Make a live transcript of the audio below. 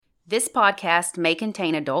This podcast may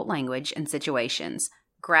contain adult language and situations,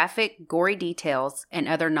 graphic, gory details, and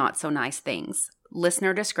other not-so-nice things.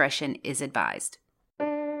 Listener discretion is advised.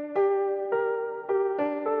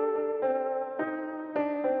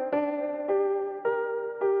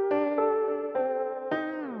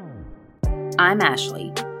 I'm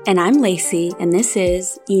Ashley. And I'm Lacey, and this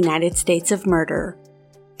is United States of Murder.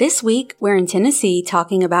 This week, we're in Tennessee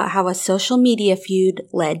talking about how a social media feud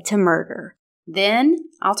led to murder. Then,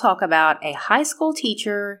 I'll talk about a high school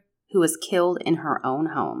teacher who was killed in her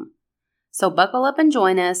own home. So buckle up and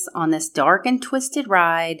join us on this dark and twisted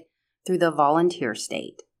ride through the volunteer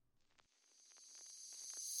state.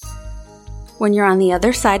 When you're on the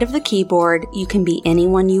other side of the keyboard, you can be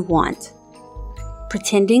anyone you want.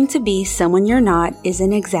 Pretending to be someone you're not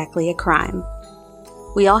isn't exactly a crime.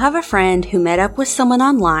 We all have a friend who met up with someone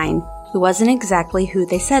online who wasn't exactly who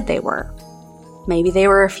they said they were. Maybe they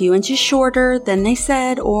were a few inches shorter than they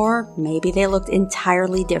said, or maybe they looked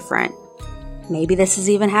entirely different. Maybe this has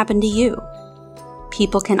even happened to you.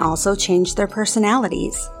 People can also change their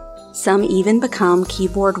personalities. Some even become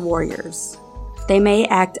keyboard warriors. They may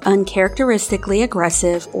act uncharacteristically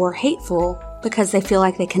aggressive or hateful because they feel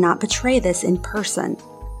like they cannot betray this in person.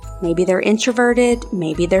 Maybe they're introverted,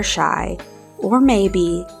 maybe they're shy, or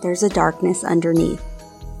maybe there's a darkness underneath.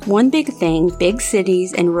 One big thing big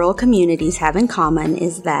cities and rural communities have in common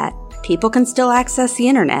is that people can still access the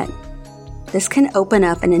internet. This can open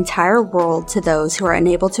up an entire world to those who are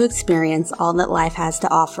unable to experience all that life has to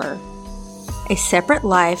offer. A separate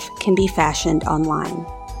life can be fashioned online.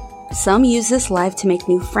 Some use this life to make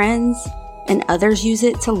new friends, and others use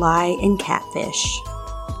it to lie and catfish.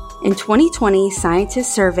 In 2020,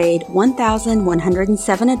 scientists surveyed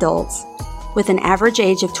 1,107 adults with an average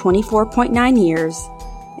age of 24.9 years,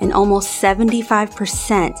 and almost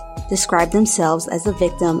 75% described themselves as a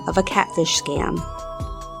victim of a catfish scam.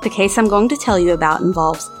 The case I'm going to tell you about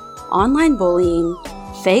involves online bullying,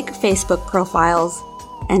 fake Facebook profiles,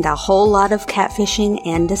 and a whole lot of catfishing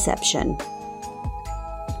and deception.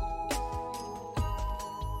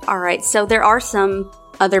 Alright, so there are some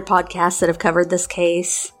other podcasts that have covered this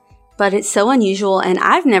case, but it's so unusual and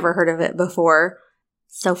I've never heard of it before.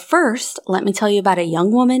 So first, let me tell you about a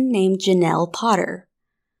young woman named Janelle Potter,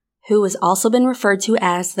 who has also been referred to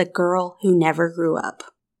as the girl who never grew up.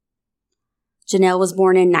 Janelle was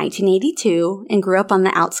born in 1982 and grew up on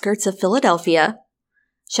the outskirts of Philadelphia.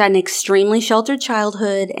 She had an extremely sheltered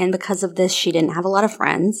childhood, and because of this, she didn't have a lot of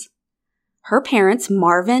friends. Her parents,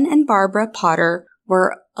 Marvin and Barbara Potter,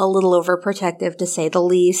 were a little overprotective, to say the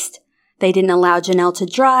least. They didn't allow Janelle to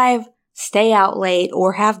drive, stay out late,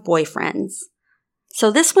 or have boyfriends.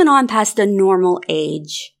 So this went on past a normal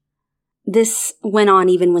age. This went on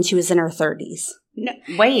even when she was in her 30s. No,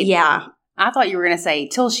 wait. Yeah. I thought you were going to say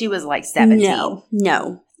till she was like 17.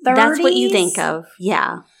 No. 30s? That's what you think of.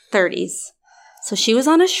 Yeah, 30s. So she was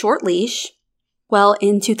on a short leash. Well,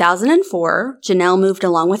 in 2004, Janelle moved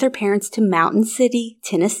along with her parents to Mountain City,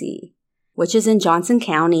 Tennessee, which is in Johnson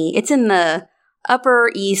County. It's in the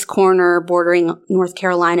upper east corner bordering North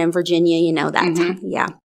Carolina and Virginia, you know that. Mm-hmm. Yeah.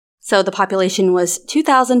 So the population was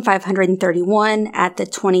 2,531 at the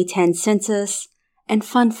 2010 census. And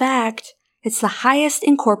fun fact, it's the highest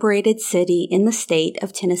incorporated city in the state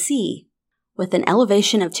of Tennessee, with an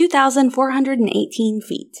elevation of 2,418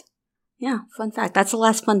 feet. Yeah, fun fact. That's the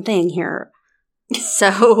last fun thing here.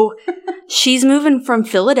 So she's moving from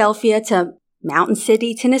Philadelphia to Mountain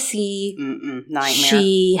City, Tennessee. Nightmare.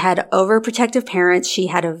 She had overprotective parents. She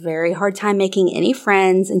had a very hard time making any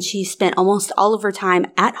friends, and she spent almost all of her time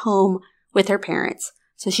at home with her parents.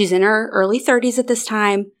 So she's in her early 30s at this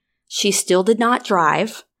time. She still did not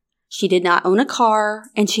drive. She did not own a car,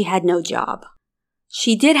 and she had no job.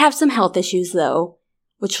 She did have some health issues, though,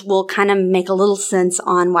 which will kind of make a little sense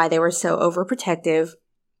on why they were so overprotective.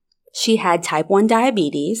 She had type 1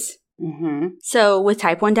 diabetes. Mm-hmm. So with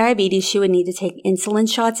type 1 diabetes, she would need to take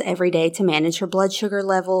insulin shots every day to manage her blood sugar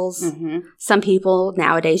levels. Mm-hmm. Some people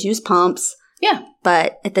nowadays use pumps. Yeah.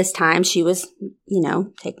 But at this time, she was,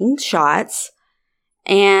 taking shots.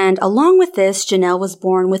 And along with this, Janelle was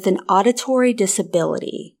born with an auditory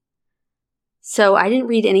disability. So I didn't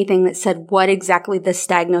read anything that said what exactly this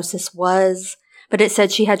diagnosis was, but it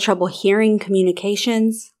said she had trouble hearing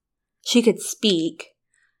communications. She could speak.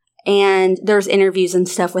 And there's interviews and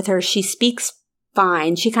stuff with her. She speaks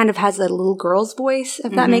fine. She kind of has a little girl's voice,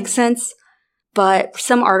 if that makes sense. But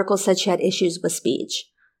some articles said she had issues with speech.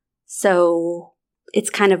 So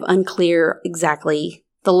it's kind of unclear exactly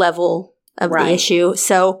the level of the issue.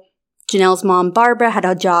 So Janelle's mom, Barbara, had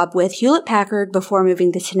a job with Hewlett-Packard before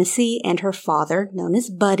moving to Tennessee, and her father, known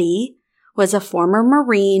as Buddy, was a former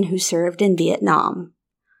Marine who served in Vietnam.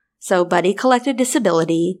 So Buddy collected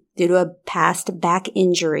disability due to a past back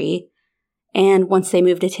injury. And once they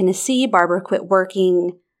moved to Tennessee, Barbara quit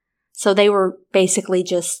working. So they were basically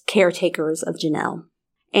just caretakers of Janelle.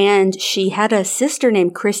 And she had a sister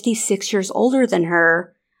named Christy, 6 years older than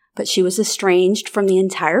her, but she was estranged from the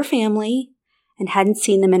entire family and hadn't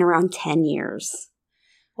seen them in around 10 years.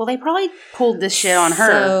 Well, they probably pulled this shit on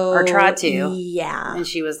her or tried to. Yeah. And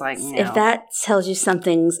she was like, no. If that tells you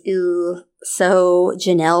something's ew. So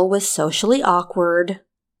Janelle was socially awkward,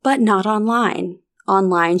 but not online.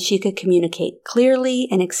 Online, she could communicate clearly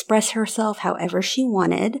and express herself however she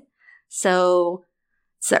wanted. So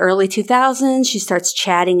it's the early 2000s. She starts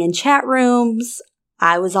chatting in chat rooms.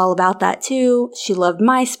 I was all about that too. She loved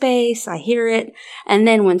MySpace. I hear it. And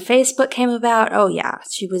then when Facebook came about, oh yeah,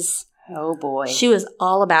 she was... Oh boy. She was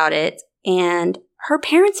all about it. And her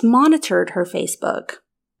parents monitored her Facebook.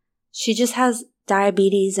 She just has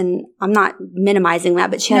diabetes, and I'm not minimizing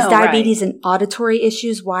that, but she has diabetes and auditory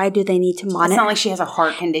issues. Why do they need to monitor? It's not like she has a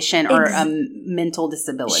heart condition or a mental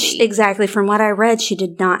disability. Exactly. From what I read, she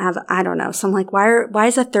did not have, I don't know. So I'm like, why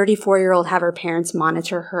does a 34-year-old have her parents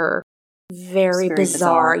monitor her? Very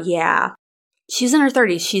bizarre. Yeah. She's in her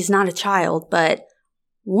 30s. She's not a child. But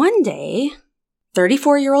one day,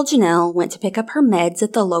 34-year-old Janelle went to pick up her meds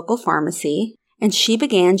at the local pharmacy, and she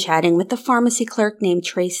began chatting with the pharmacy clerk named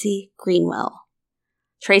Tracy Greenwell.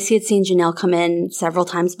 Tracy had seen Janelle come in several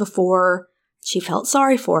times before. She felt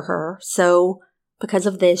sorry for her. So because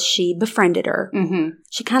of this, she befriended her. Mm-hmm.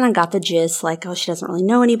 She kind of got the gist, like, oh, she doesn't really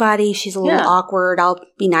know anybody. She's a little awkward. I'll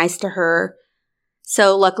be nice to her.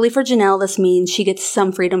 So luckily for Janelle, this means she gets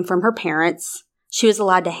some freedom from her parents. She was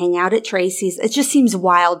allowed to hang out at Tracy's. It just seems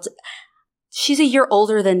wild. She's a year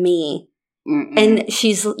older than me. Mm-mm. And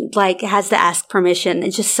she's like, has to ask permission.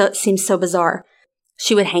 It just seems so bizarre.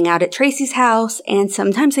 She would hang out at Tracy's house, and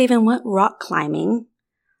sometimes they even went rock climbing.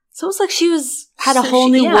 So it was like she had a whole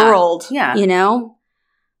new world, you know?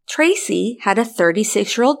 Tracy had a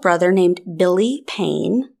 36-year-old brother named Billie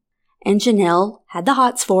Payne, and Janelle had the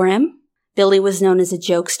hots for him. Billie was known as a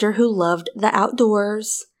jokester who loved the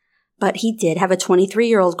outdoors, but he did have a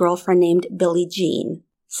 23-year-old girlfriend named Billie Jean.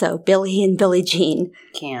 So Billie and Billie Jean.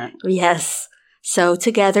 Can't. Yes. So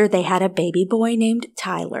together they had a baby boy named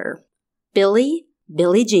Tyler. Billie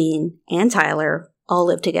Jean, and Tyler all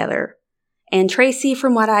lived together. And Tracy,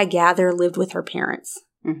 from what I gather, lived with her parents.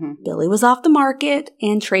 Mm-hmm. Billie was off the market,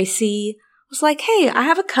 and Tracy was like, hey, I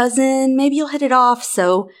have a cousin. Maybe you'll hit it off.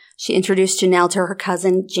 So she introduced Janelle to her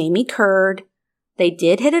cousin, Jamie Curd. They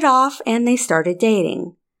did hit it off, and they started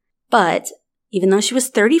dating. But even though she was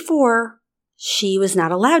 34, she was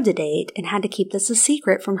not allowed to date and had to keep this a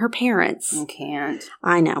secret from her parents. You can't.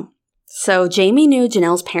 I know. So Jamie knew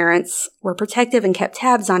Janelle's parents were protective and kept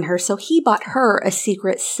tabs on her, so he bought her a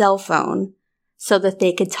secret cell phone so that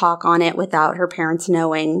they could talk on it without her parents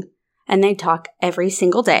knowing, and they'd talk every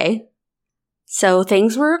single day. So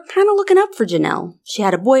things were kind of looking up for Janelle. She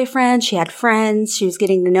had a boyfriend, she had friends, she was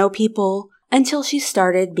getting to know people, until she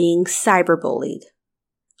started being cyberbullied.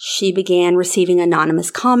 She began receiving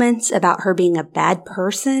anonymous comments about her being a bad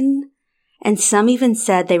person, and some even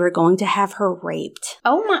said they were going to have her raped.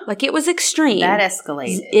 Oh my. Like, it was extreme. That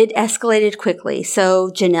escalated. It escalated quickly. So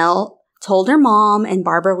Janelle told her mom, and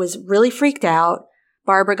Barbara was really freaked out.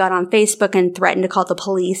 Barbara got on Facebook and threatened to call the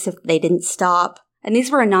police if they didn't stop. And these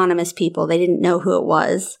were anonymous people. They didn't know who it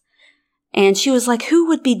was. And she was like, who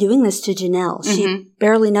would be doing this to Janelle? She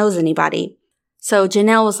barely knows anybody. So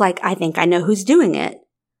Janelle was like, I think I know who's doing it.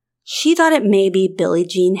 She thought it may be Billie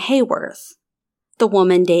Jean Hayworth, the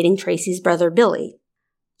woman dating Tracy's brother Billie.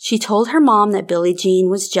 She told her mom that Billie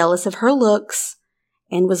Jean was jealous of her looks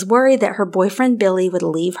and was worried that her boyfriend Billie would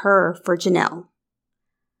leave her for Janelle.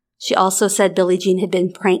 She also said Billie Jean had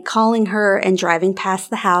been prank calling her and driving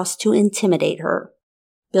past the house to intimidate her.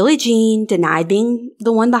 Billie Jean denied being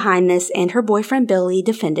the one behind this, and her boyfriend Billie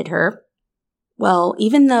defended her. Well,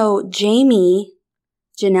 even though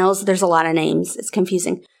Janelle's, there's a lot of names, it's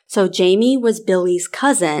confusing. So Jamie was Billie's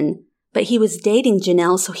cousin, but he was dating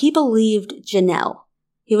Janelle, so he believed Janelle.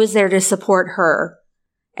 He was there to support her.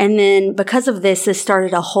 And then because of this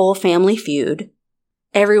started a whole family feud.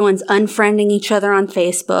 Everyone's unfriending each other on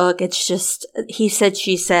Facebook. It's just, he said,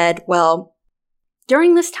 she said. Well,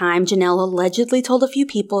 during this time, Janelle allegedly told a few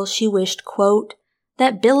people she wished, quote,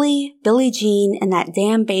 that Billie Jean, and that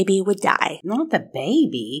damn baby would die. Not the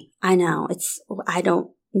baby. I know. I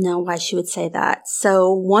don't know why she would say that.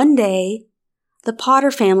 So one day, the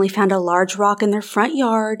Potter family found a large rock in their front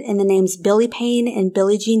yard, and the names Billie Payne and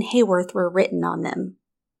Billie Jean Hayworth were written on them.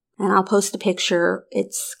 And I'll post a picture.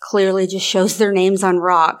 It's clearly just shows their names on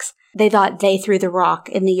rocks. They thought they threw the rock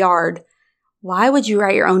in the yard. Why would you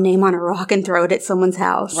write your own name on a rock and throw it at someone's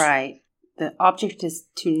house? Right. The object is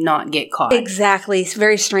to not get caught. Exactly. It's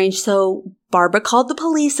very strange. So Barbara called the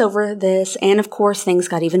police over this, and of course, things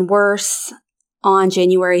got even worse. On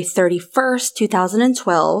January 31st,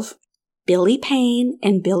 2012, Billie Payne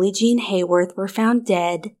and Billie Jean Hayworth were found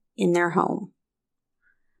dead in their home.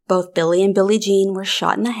 Both Billie and Billie Jean were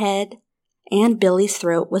shot in the head, and Billie's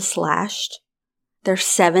throat was slashed. Their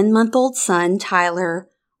 7-month-old son, Tyler,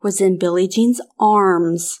 was in Billie Jean's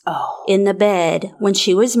arms in the bed when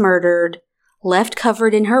she was murdered, left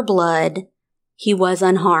covered in her blood. He was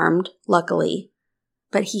unharmed, luckily,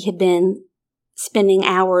 but he had been spending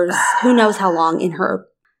hours, who knows how long, in her,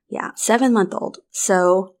 7-month-old.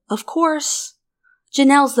 So, of course,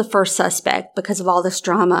 Janelle's the first suspect because of all this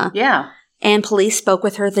drama. Yeah. And police spoke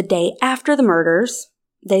with her the day after the murders.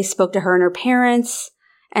 They spoke to her and her parents,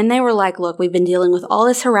 and they were like, look, we've been dealing with all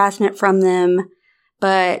this harassment from them,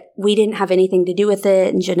 but we didn't have anything to do with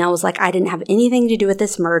it. And Janelle was like, I didn't have anything to do with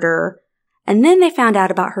this murder. And then they found out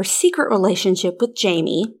about her secret relationship with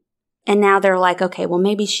Jamie. And now they're like, okay, well,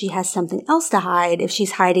 maybe she has something else to hide if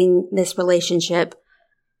she's hiding this relationship.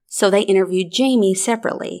 So they interviewed Jamie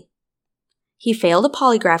separately. He failed a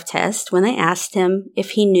polygraph test when they asked him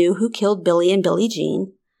if he knew who killed Billie and Billie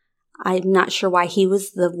Jean. I'm not sure why he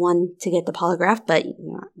was the one to get the polygraph, but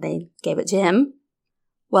they gave it to him.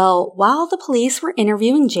 Well, while the police were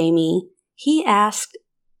interviewing Jamie, he asked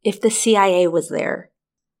if the CIA was there.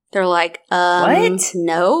 They're like, what?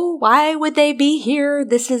 No, why would they be here?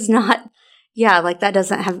 This is not, that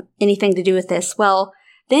doesn't have anything to do with this. Well,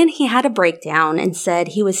 then he had a breakdown and said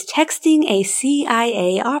he was texting a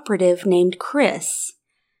CIA operative named Chris.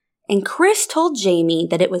 And Chris told Jamie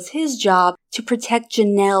that it was his job to protect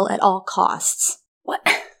Janelle at all costs. What?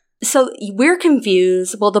 So we're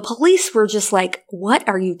confused. Well, the police were just like, what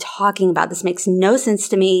are you talking about? This makes no sense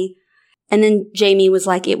to me. And then Jamie was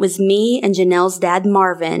like, it was me and Janelle's dad,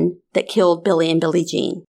 Marvin, that killed Billie and Billie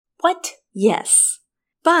Jean. What? Yes.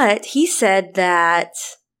 But he said that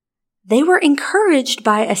they were encouraged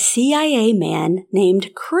by a CIA man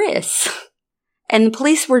named Chris. And the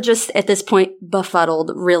police were just, at this point,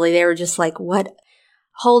 befuddled, really. They were just like, what?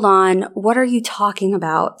 Hold on. What are you talking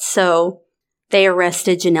about? So they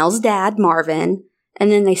arrested Janelle's dad, Marvin, and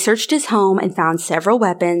then they searched his home and found several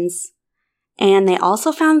weapons. And they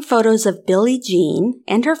also found photos of Billie Jean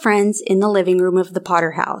and her friends in the living room of the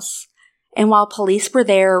Potter house. And while police were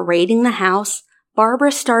there raiding the house,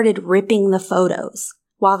 Barbara started ripping the photos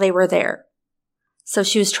while they were there. So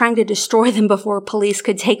she was trying to destroy them before police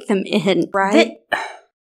could take them in, right?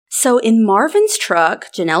 So in Marvin's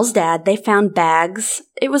truck, Janelle's dad, they found bags.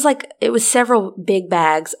 It was several big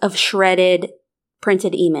bags of shredded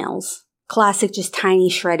printed emails. Classic, just tiny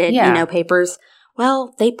shredded, papers.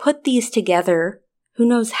 Well, they put these together. Who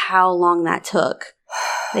knows how long that took?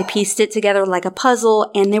 They pieced it together like a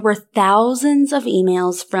puzzle, and there were thousands of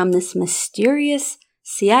emails from this mysterious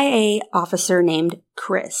CIA officer named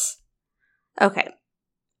Chris. Okay,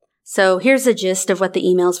 so here's the gist of what the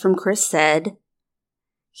emails from Chris said.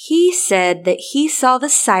 He said that he saw the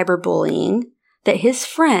cyberbullying that his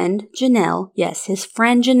friend Janelle,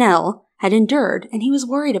 had endured, and he was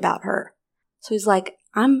worried about her. So he's like,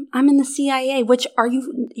 I'm in the CIA, which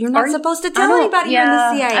you're not supposed to tell anybody you're in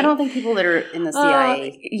the CIA. I don't think people that are in the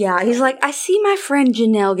CIA. He's like, I see my friend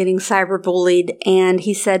Janelle getting cyberbullied, and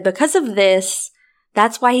he said because of this,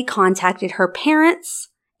 that's why he contacted her parents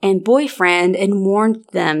and boyfriend and warned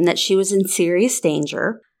them that she was in serious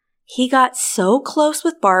danger. He got so close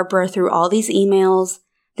with Barbara through all these emails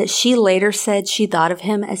that she later said she thought of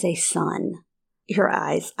him as a son. Your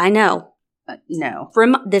eyes. I know. No.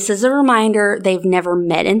 This is a reminder. They've never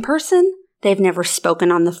met in person. They've never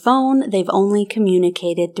spoken on the phone. They've only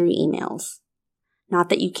communicated through emails. Not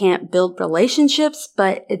that you can't build relationships,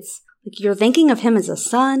 but it's like you're thinking of him as a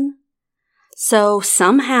son. So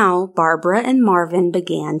somehow Barbara and Marvin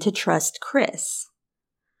began to trust Chris.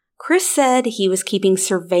 Chris said he was keeping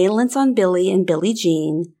surveillance on Billie and Billie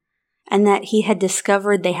Jean, and that he had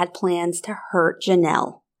discovered they had plans to hurt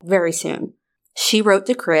Janelle very soon. She wrote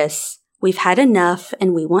to Chris, "We've had enough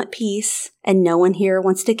and we want peace, and no one here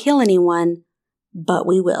wants to kill anyone, but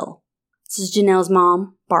we will." This is Janelle's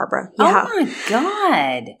mom, Barbara. Yeah. Oh my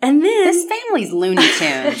God. And then this family's Looney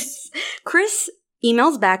Tunes. Chris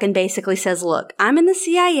emails back and basically says, look, I'm in the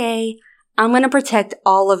CIA. I'm going to protect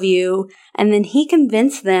all of you. And then he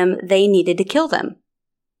convinced them they needed to kill them.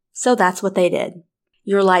 So that's what they did.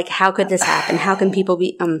 You're like, how could this happen? How can people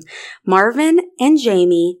be... Marvin and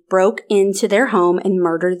Jamie broke into their home and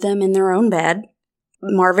murdered them in their own bed.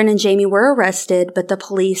 Marvin and Jamie were arrested, but the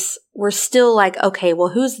police were still like, okay, well,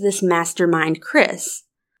 who's this mastermind Chris?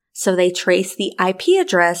 So they traced the IP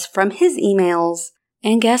address from his emails,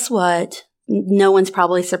 and guess what? No one's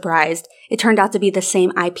probably surprised. It turned out to be the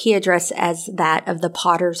same IP address as that of the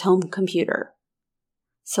Potter's home computer.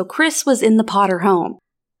 So Chris was in the Potter home.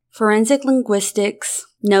 Forensic linguistics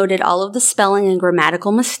noted all of the spelling and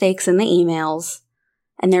grammatical mistakes in the emails,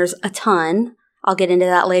 and there's a ton. I'll get into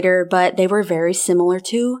that later, but they were very similar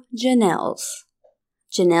to Janelle's.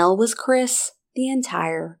 Janelle was Chris the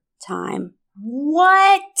entire time.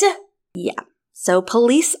 What? Yeah. So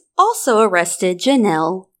police also arrested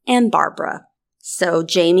Janelle and Barbara. So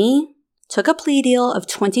Jamie took a plea deal of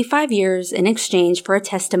 25 years in exchange for a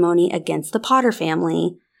testimony against the Potter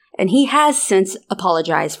family, and he has since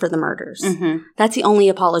apologized for the murders. Mm-hmm. That's the only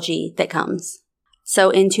apology that comes. So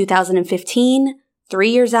in 2015, 3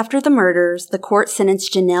 years after the murders, the court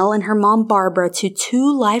sentenced Janelle and her mom Barbara to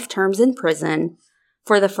 2 life terms in prison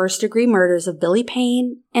for the first-degree murders of Billie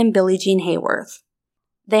Payne and Billie Jean Hayworth.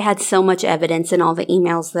 They had so much evidence in all the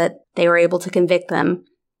emails that they were able to convict them.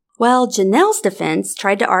 Well, Janelle's defense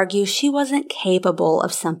tried to argue she wasn't capable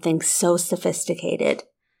of something so sophisticated,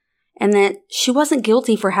 and that she wasn't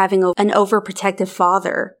guilty for having an overprotective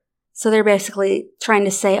father. So they're basically trying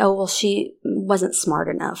to say, oh, well, she wasn't smart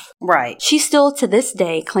enough. Right. She still, to this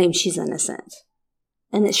day, claims she's innocent,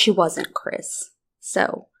 and that she wasn't Chris.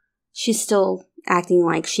 So she's still acting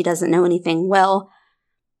like she doesn't know anything. Well,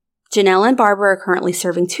 Janelle and Barbara are currently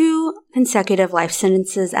serving 2 consecutive life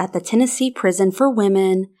sentences at the Tennessee Prison for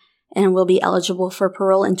Women and will be eligible for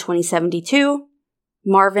parole in 2072.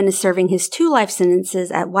 Marvin is serving his 2 life sentences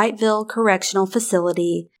at Whiteville Correctional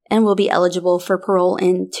Facility and will be eligible for parole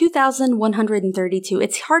in 2132.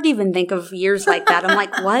 It's hard to even think of years like that. I'm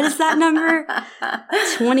like, what is that number?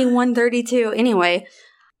 2132. Anyway,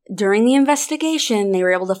 during the investigation, they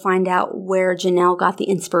were able to find out where Janelle got the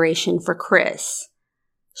inspiration for Chris.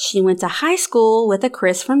 She went to high school with a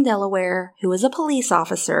Chris from Delaware who was a police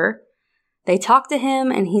officer. They talked to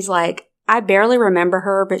him, and he's like, I barely remember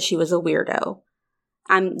her, but she was a weirdo.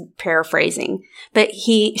 I'm paraphrasing. But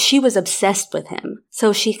she was obsessed with him.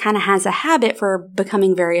 So she kind of has a habit for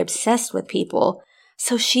becoming very obsessed with people.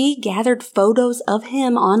 So she gathered photos of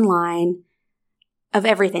him online, of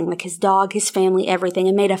everything, like his dog, his family, everything,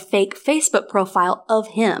 and made a fake Facebook profile of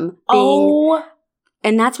him.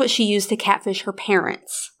 And that's what she used to catfish her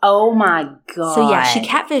parents. Oh my God. So yeah, she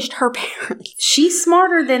catfished her parents. She's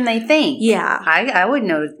smarter than they think. Yeah. I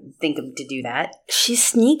wouldn't think to do that. She's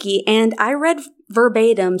sneaky. And I read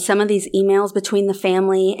verbatim some of these emails between the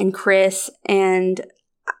family and Chris, and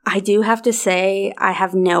I do have to say, I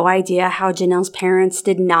have no idea how Janelle's parents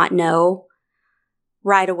did not know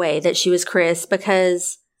right away that she was Chris,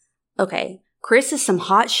 because, okay, Chris is some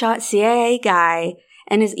hotshot CIA guy,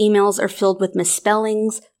 and his emails are filled with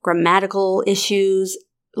misspellings, grammatical issues,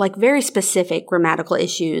 like very specific grammatical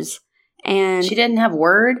issues. And she didn't have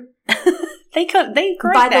Word? They correct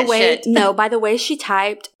that shit. No, by the way she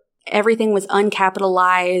typed, everything was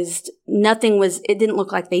uncapitalized. It didn't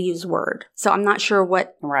look like they used Word. So I'm not sure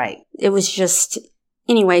what. Right. It was just,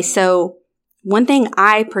 anyway, so one thing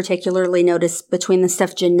I particularly noticed between the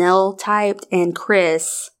stuff Janelle typed and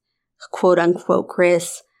Chris, quote unquote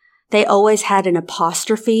Chris, they always had an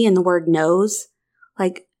apostrophe in the word knows.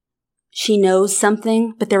 Like, she knows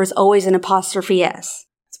something, but there was always an apostrophe S.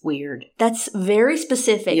 It's weird. That's very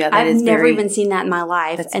specific. Yeah, I've never even seen that in my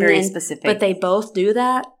life. That's very specific. But they both do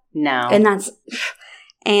that? No. And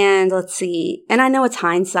let's see. And I know it's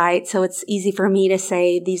hindsight, so it's easy for me to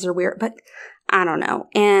say these are weird, but I don't know.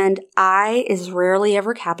 And I is rarely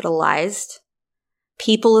ever capitalized.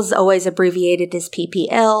 People is always abbreviated as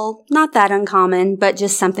PPL. Not that uncommon, but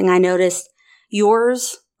just something I noticed.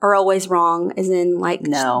 Yours are always wrong, as in like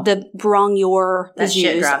the wrong your is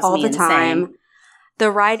used all the time. The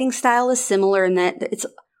writing style is similar in that it's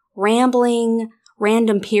rambling,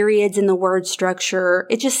 random periods in the word structure.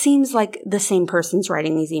 It just seems like the same person's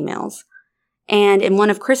writing these emails. And in one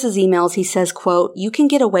of Chris's emails, he says, quote, "You can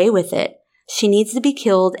get away with it. She needs to be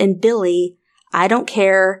killed, and Billie, I don't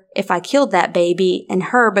care if I killed that baby and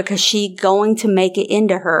her because she going to make it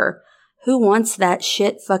into her. Who wants that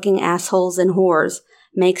shit fucking assholes and whores?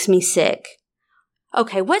 Makes me sick."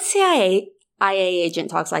 Okay, what CIA agent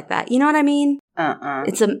talks like that? You know what I mean?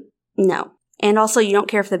 It's no. And also, you don't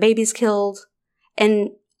care if the baby's killed. And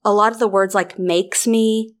a lot of the words like makes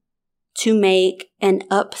me, to make, and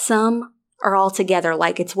up some are all together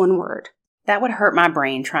like it's one word. That would hurt my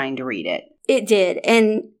brain trying to read it. It did.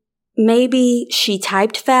 And maybe she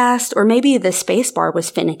typed fast, or maybe the space bar was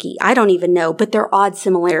finicky. I don't even know, but there are odd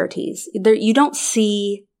similarities. You don't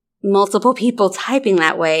see multiple people typing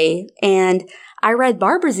that way. And I read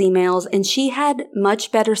Barbara's emails, and she had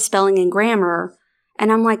much better spelling and grammar,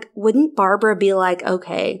 And I'm like, wouldn't Barbara be like,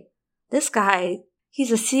 okay, this guy,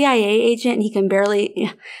 he's a CIA agent and he can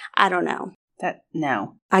barely, I don't know.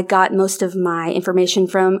 No. I got most of my information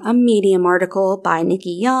from a Medium article by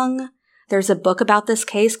Nikki Young. There's a book about this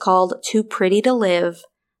case called Too Pretty to Live,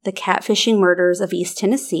 The Catfishing Murders of East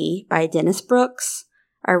Tennessee by Dennis Brooks.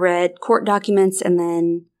 I read court documents and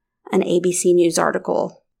then an ABC News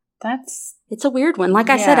article. It's a weird one. Like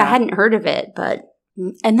I said, I hadn't heard of it,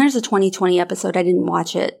 and there's a 2020 episode. I didn't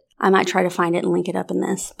watch it. I might try to find it and link it up in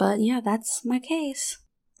this. But yeah, that's my case.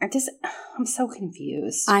 I'm so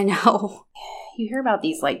confused. I know. You hear about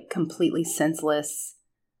these like completely senseless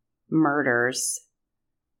murders,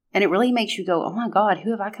 and it really makes you go, oh my God,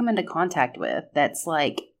 who have I come into contact with that's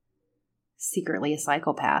like secretly a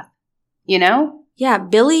psychopath? You know? Yeah,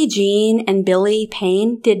 Billie Jean and Billie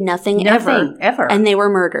Payne did nothing ever. And they were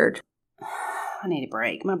murdered. I need a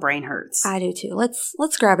break. My brain hurts. I do too.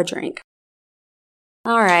 Let's grab a drink.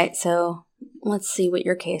 All right, so let's see what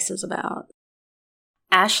your case is about.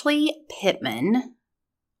 Ashley Pittman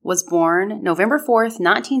was born November 4th,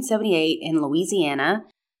 1978 in Louisiana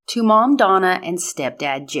to mom Donna and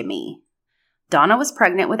stepdad Jimmy. Donna was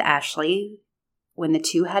pregnant with Ashley when the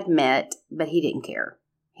two had met, but he didn't care.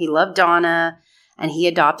 He loved Donna, and he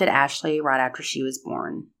adopted Ashley right after she was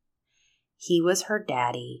born. He was her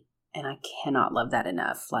daddy, and I cannot love that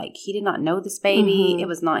enough. Like, he did not know this baby. It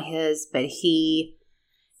was not his, but he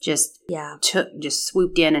just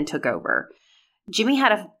swooped in and took over. Jimmy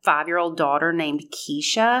had a 5-year-old daughter named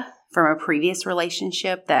Keisha from a previous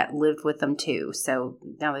relationship that lived with them too. So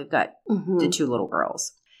now they've got the 2 little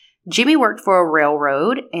girls. Jimmy worked for a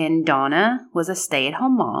railroad, and Donna was a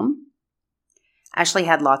stay-at-home mom. Ashley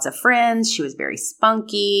had lots of friends. She was very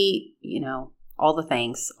spunky, you know, all the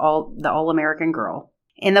things, the all-American girl.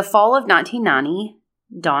 In the fall of 1990,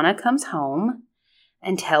 Donna comes home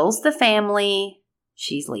and tells the family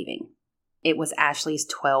she's leaving. It was Ashley's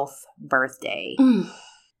 12th birthday.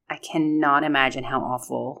 I cannot imagine how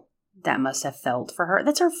awful that must have felt for her.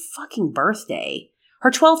 That's her fucking birthday. Her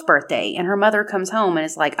 12th birthday. And her mother comes home and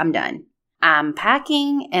is like, I'm done. I'm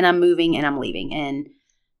packing and I'm moving and I'm leaving. And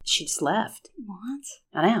she just left. What?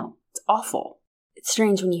 I know. It's awful. It's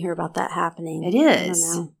strange when you hear about that happening. It is.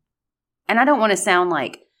 I don't know. And I don't want to sound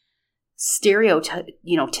like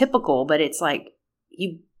typical, but it's like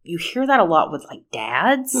you hear that a lot with like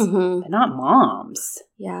dads, but not moms.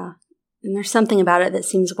 Yeah. And there's something about it that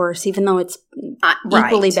seems worse, even though it's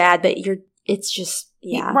equally bad, but it's just,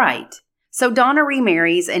 yeah. Right. So Donna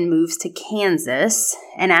remarries and moves to Kansas,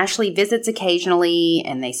 and Ashley visits occasionally,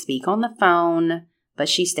 and they speak on the phone, but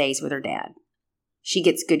she stays with her dad. She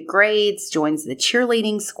gets good grades, joins the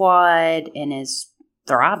cheerleading squad, and is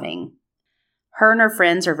thriving. Her and her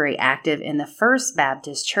friends are very active in the First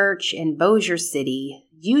Baptist Church in Bossier City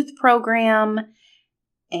youth program,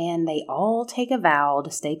 and they all take a vow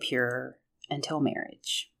to stay pure until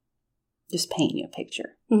marriage. Just paint you a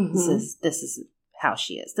picture. This is how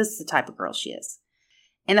she is. This is the type of girl she is.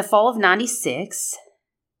 In the fall of 96,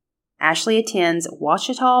 Ashley attends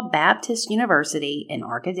Ouachita Baptist University in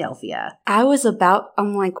Arkadelphia.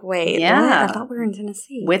 I'm like, wait, what? I thought we were in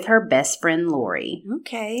Tennessee. With her best friend, Lori.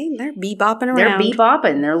 Okay, they're bebopping around. They're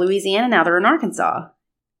bebopping. They're Louisiana, now they're in Arkansas.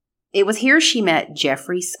 It was here she met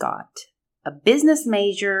Jeffrey Scott, a business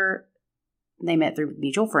major. They met through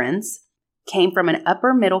mutual friends, came from an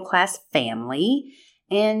upper middle class family,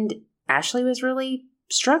 and Ashley was really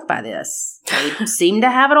struck by this. They seemed to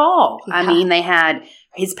have it all. Yeah. I mean,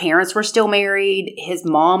 his parents were still married. His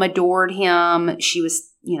mom adored him. She was,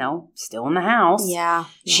 still in the house. Yeah.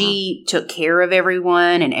 She took care of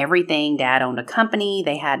everyone and everything. Dad owned a company.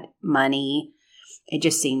 They had money. It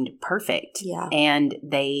just seemed perfect. Yeah. And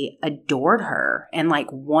they adored her and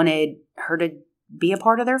wanted her to be a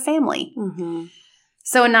part of their family. Mm-hmm.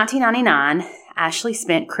 So in 1999, Ashley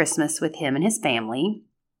spent Christmas with him and his family,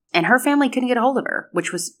 and her family couldn't get a hold of her,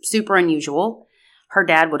 which was super unusual. Her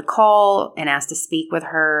dad would call and ask to speak with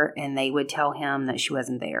her, and they would tell him that she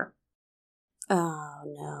wasn't there. Oh,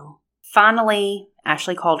 no. Finally,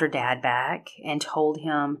 Ashley called her dad back and told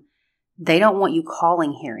him, they don't want you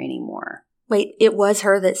calling here anymore. Wait, it was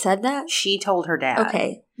her that said that? She told her dad.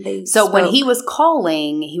 Okay. When he was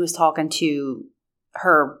calling, he was talking to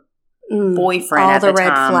her boyfriend at the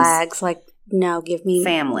time. All the red flags, no, give me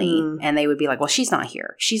family. And they would be like, well, she's not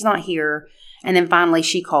here. She's not here. And then finally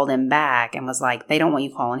she called him back and was like, they don't want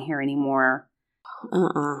you calling here anymore.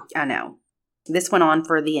 I know. This went on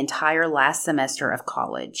for the entire last semester of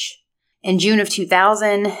college. In June of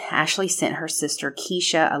 2000, Ashley sent her sister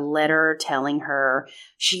Keisha a letter telling her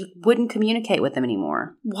she wouldn't communicate with them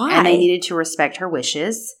anymore. Why? And they needed to respect her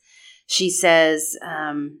wishes. She says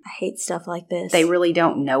I hate stuff like this. they really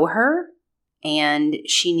don't know her, and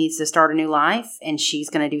she needs to start a new life, and she's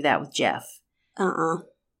going to do that with Jeff.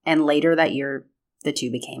 And later that year, the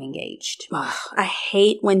two became engaged. Ugh, I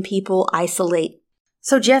hate when people isolate.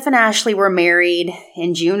 So Jeff and Ashley were married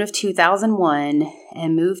in June of 2001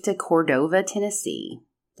 and moved to Cordova, Tennessee,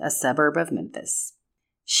 a suburb of Memphis.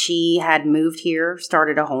 She had moved here,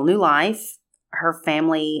 started a whole new life. Her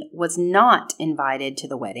family was not invited to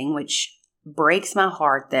the wedding, which breaks my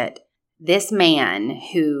heart that this man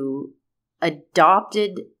who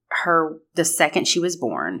adopted her the second she was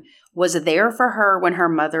born was there for her when her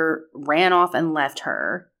mother ran off and left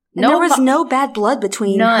her. And there was no bad blood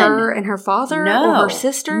between her and her father or her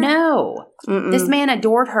sister? No. This man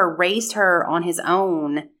adored her, raised her on his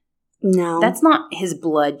own. No. That's not his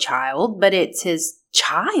blood child, but it's his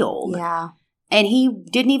child. Yeah. And he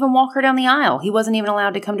didn't even walk her down the aisle. He wasn't even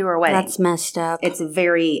allowed to come to her wedding. That's messed up. It's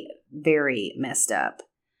very, very messed up.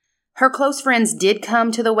 Her close friends did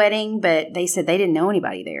come to the wedding, but they said they didn't know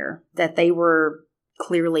anybody there, that they were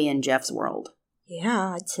clearly in Jeff's world.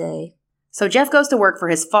 Yeah, I'd say. So Jeff goes to work for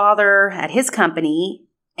his father at his company,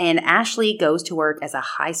 and Ashley goes to work as a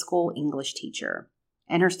high school English teacher.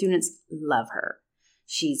 And her students love her.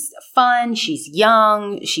 She's fun, she's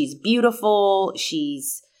young, she's beautiful,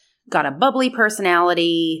 she's got a bubbly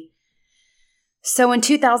personality. So in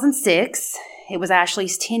 2006, it was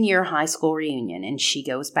Ashley's 10-year high school reunion, and she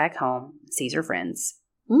goes back home, sees her friends.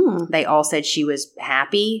 They all said she was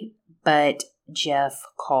happy, but Jeff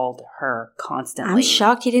called her constantly. I'm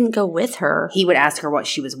shocked he didn't go with her. He would ask her what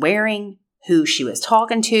she was wearing, who she was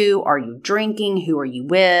talking to, are you drinking, who are you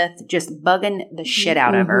with, just bugging the shit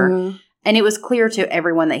out of her. And it was clear to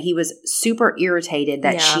everyone that he was super irritated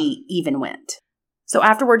that she even went. So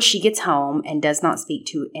afterwards, she gets home and does not speak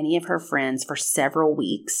to any of her friends for several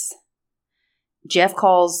weeks. Jeff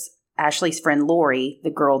calls Ashley's friend Lori,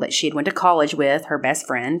 the girl that she had went to college with, her best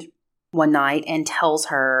friend, one night and tells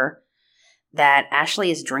her that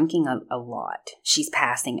Ashley is drinking a lot. She's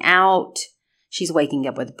passing out. She's waking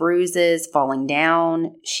up with bruises, falling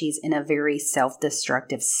down. She's in a very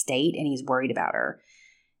self-destructive state, and he's worried about her.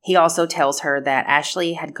 He also tells her that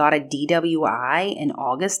Ashley had got a DWI in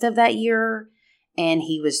August of that year, and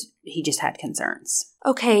he just had concerns.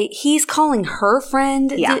 Okay, he's calling her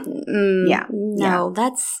friend? Yeah.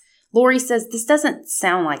 That's... Lori says, this doesn't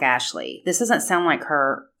sound like Ashley. This doesn't sound like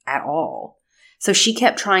her at all. So she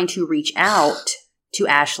kept trying to reach out to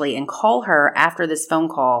Ashley and call her after this phone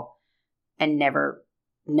call and never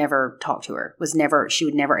talk to her. She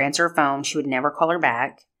would never answer her phone. She would never call her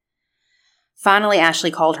back. Finally,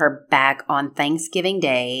 Ashley called her back on Thanksgiving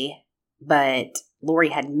Day, but Lori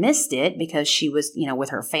had missed it because she was, with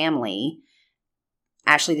her family.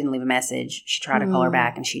 Ashley didn't leave a message. She tried to call her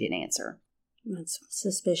back and she didn't answer. That's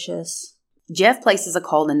suspicious. Jeff places a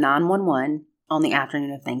call to 911 on the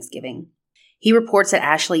afternoon of Thanksgiving. He reports that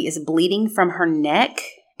Ashley is bleeding from her neck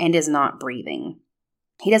and is not breathing.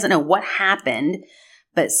 He doesn't know what happened,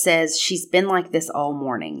 but says she's been like this all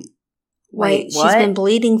morning. Wait, she's been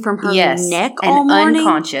bleeding from her neck all and morning?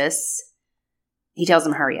 unconscious. He tells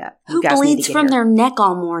him, hurry up. Who bleeds from their neck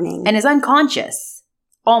all morning? And is unconscious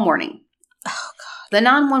all morning. Oh, God. The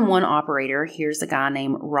 911 operator hears a guy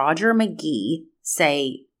named Roger McGee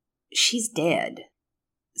say, she's dead.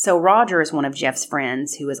 So Roger is one of Jeff's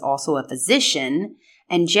friends who is also a physician,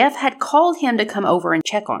 and Jeff had called him to come over and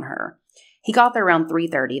check on her. He got there around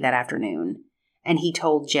 3:30 that afternoon, and he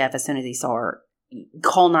told Jeff as soon as he saw her,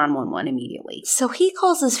 call 911 immediately. So he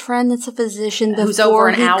calls his friend that's a physician who's over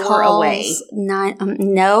an hour away.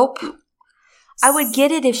 Nope. I would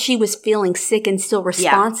get it if she was feeling sick and still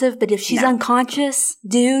responsive, but if she's unconscious,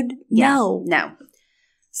 dude, no. No.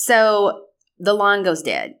 So the line goes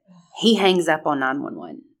dead. He hangs up on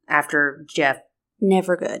 911 after Jeff.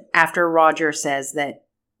 Never good. After Roger says that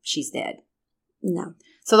she's dead. No.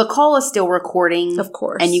 So the call is still recording. Of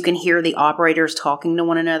course. And you can hear the operators talking to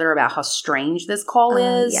one another about how strange this call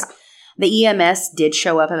is. Yeah. The EMS did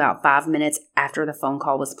show up about 5 minutes after the phone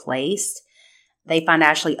call was placed. They find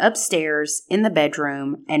Ashley upstairs in the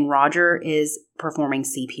bedroom, and Roger is performing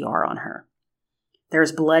CPR on her.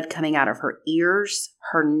 There's blood coming out of her ears,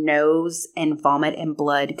 her nose, and vomit and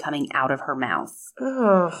blood coming out of her mouth.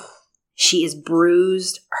 Ugh. She is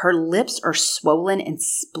bruised. Her lips are swollen and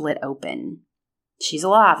split open. She's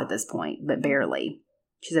alive at this point, but barely.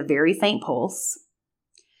 She's a very faint pulse.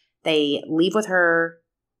 They leave with her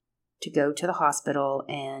to go to the hospital,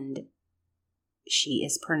 and she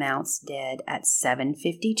is pronounced dead at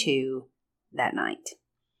 7:52 that night.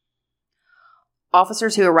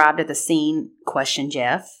 Officers who arrived at the scene question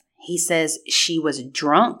Jeff. He says she was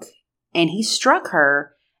drunk, and he struck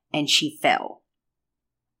her and she fell.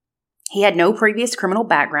 He had no previous criminal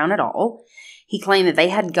background at all. He claimed that they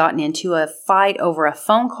had gotten into a fight over a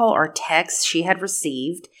phone call or text she had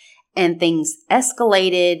received, and things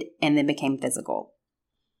escalated and then became physical.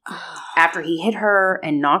 After he hit her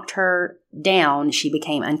and knocked her down, she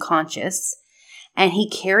became unconscious, and he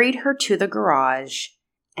carried her to the garage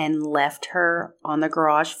and left her on the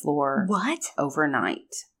garage floor. What?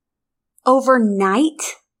 Overnight. Overnight?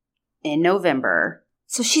 In November.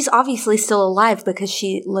 So she's obviously still alive because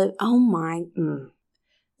she lived. Oh my.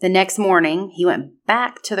 The next morning, he went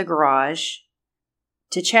back to the garage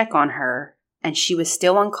to check on her, and she was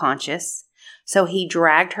still unconscious, so he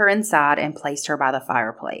dragged her inside and placed her by the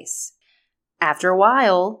fireplace. After a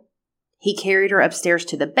while, he carried her upstairs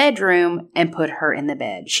to the bedroom and put her in the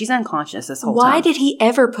bed. She's unconscious this whole time. Why did he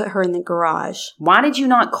ever put her in the garage? Why did you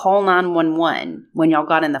not call 911 when y'all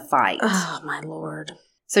got in the fight? Oh, my Lord.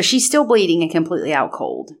 So she's still bleeding and completely out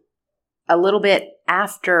cold. A little bit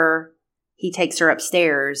after he takes her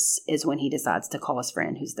upstairs is when he decides to call his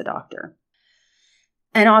friend, who's the doctor.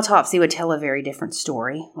 An autopsy would tell a very different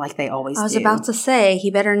story, like they always do. I was about to say, he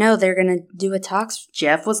better know they're going to do a tox.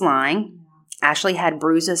 Jeff was lying. Ashley had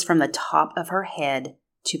bruises from the top of her head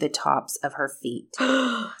to the tops of her feet.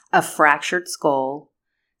 A fractured skull,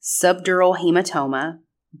 subdural hematoma,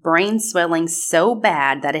 brain swelling so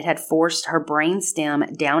bad that it had forced her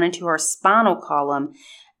brainstem down into her spinal column,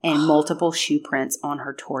 and multiple shoe prints on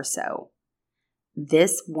her torso.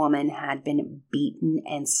 This woman had been beaten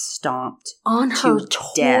and stomped on her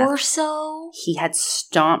torso. Death. He had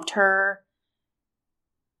stomped her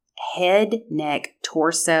head, neck,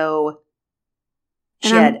 torso. She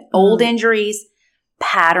had old injuries,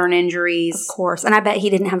 pattern injuries. Of course. And I bet he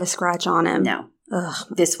didn't have a scratch on him. No. Ugh.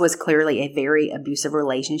 This was clearly a very abusive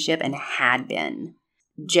relationship and had been.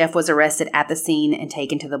 Jeff was arrested at the scene and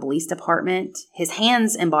taken to the police department. His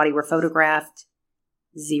hands and body were photographed.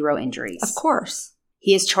 0 injuries. Of course.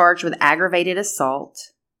 He is charged with aggravated assault,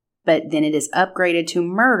 but then it is upgraded to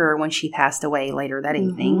murder when she passed away later that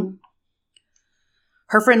evening.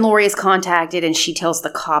 Her friend Lori is contacted, and she tells the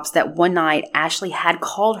cops that one night Ashley had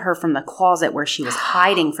called her from the closet where she was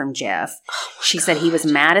hiding from Jeff. She said he was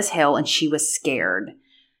mad as hell and she was scared.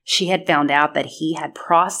 She had found out that he had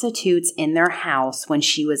prostitutes in their house when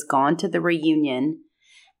she was gone to the reunion,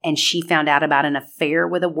 and she found out about an affair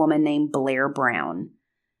with a woman named Blair Brown,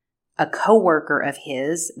 a co-worker of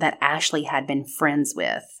his that Ashley had been friends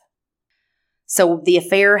with. So the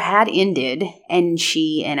affair had ended, and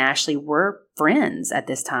she and Ashley were friends at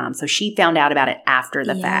this time. So she found out about it after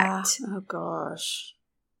the fact. Oh, gosh.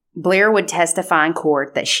 Blair would testify in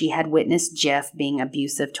court that she had witnessed Jeff being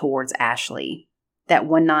abusive towards Ashley. That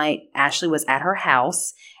one night, Ashley was at her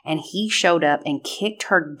house, and he showed up and kicked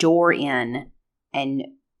her door in and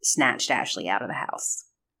snatched Ashley out of the house.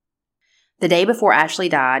 The day before Ashley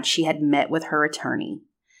died, she had met with her attorney.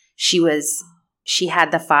 She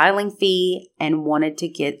had the filing fee and wanted to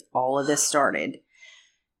get all of this started.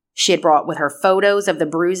 She had brought with her photos of the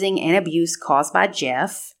bruising and abuse caused by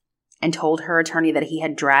Jeff and told her attorney that he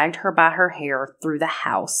had dragged her by her hair through the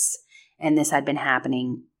house, and this had been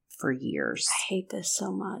happening for years. I hate this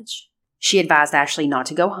so much. She advised Ashley not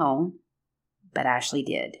to go home, but Ashley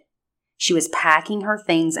did. She was packing her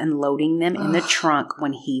things and loading them in the trunk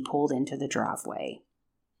when he pulled into the driveway.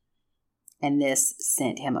 And this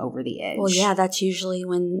sent him over the edge. Well, yeah, that's usually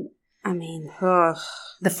when,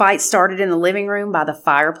 The fight started in the living room by the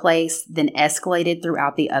fireplace, then escalated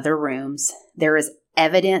throughout the other rooms. There is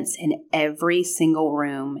evidence in every single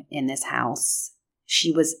room in this house.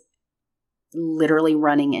 She was literally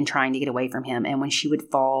running and trying to get away from him. And when she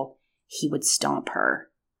would fall, he would stomp her.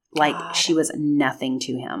 Like she was nothing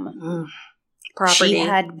to him. Property. She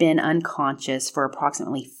had been unconscious for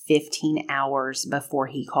approximately 15 hours before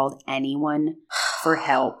he called anyone for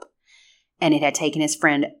help. And it had taken his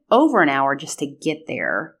friend over an hour just to get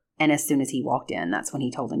there. And as soon as he walked in, that's when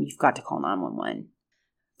he told him, "You've got to call 911.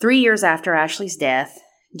 3 years after Ashley's death,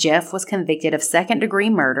 Jeff was convicted of second-degree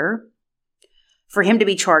murder. For him to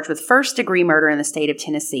be charged with first-degree murder in the state of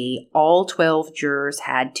Tennessee, all 12 jurors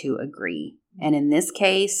had to agree. And in this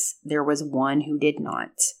case, there was one who did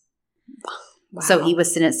not. Wow. So he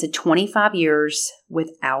was sentenced to 25 years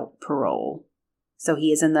without parole. So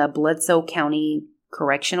he is in the Bledsoe County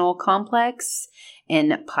Correctional Complex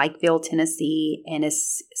in Pikeville, Tennessee, and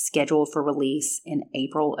is scheduled for release in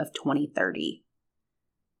April of 2030.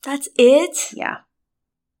 That's it? Yeah.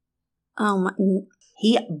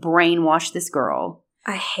 He brainwashed this girl.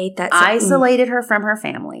 I hate that. Isolated her from her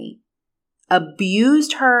family,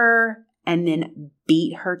 abused her, and then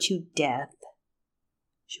beat her to death.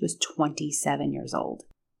 She was 27 years old.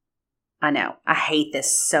 I know. I hate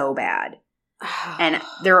this so bad. And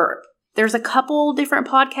there's a couple different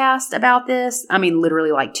podcasts about this. I mean,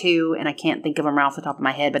 literally like 2, and I can't think of them right off the top of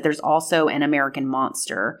my head. But there's also an American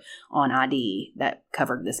Monster on ID that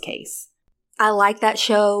covered this case. I like that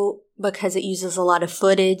show because it uses a lot of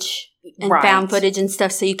footage and found footage and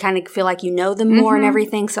stuff, so you kind of feel like you know them more and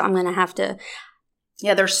everything. So I'm going to have to...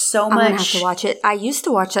 Yeah, there's so much... I'm going to have to watch it. I used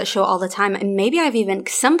to watch that show all the time, and maybe I've even...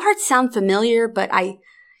 Some parts sound familiar, but I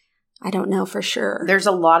don't know for sure. There's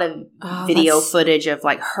a lot of video footage of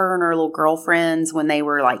like her and her little girlfriends when they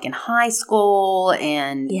were like in high school,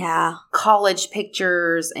 and college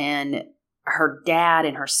pictures, and her dad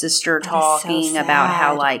and her sister talking about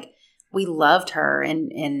how like we loved her.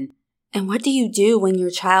 And what do you do when your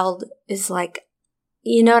child is like,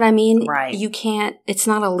 you know what I mean? Right. You can't, it's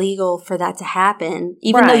not illegal for that to happen,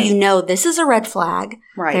 even though you know this is a red flag.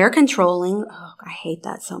 Right. They're controlling. Oh, I hate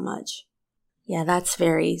that so much. Yeah, that's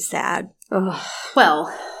very sad. Ugh.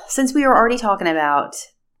 Well, since we were already talking about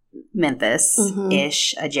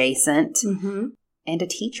Memphis-ish adjacent and a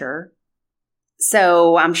teacher,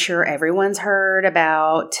 so I'm sure everyone's heard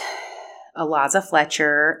about Eliza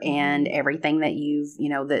Fletcher and everything that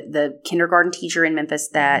the kindergarten teacher in Memphis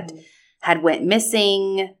that had went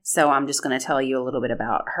missing. So I'm just going to tell you a little bit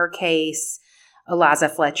about her case. Eliza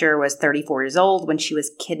Fletcher was 34 years old when she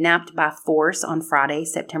was kidnapped by force on Friday,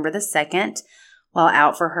 September the 2nd, while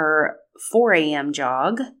out for her 4 a.m.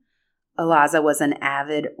 jog. Eliza was an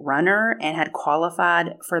avid runner and had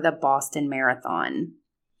qualified for the Boston Marathon.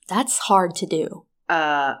 That's hard to do.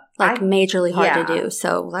 Majorly hard to do.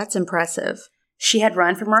 So that's impressive. She had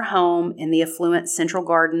run from her home in the affluent Central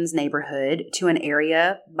Gardens neighborhood to an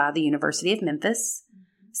area by the University of Memphis.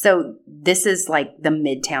 So this is like the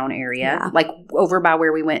Midtown area, like over by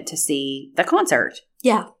where we went to see the concert.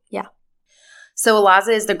 Yeah. So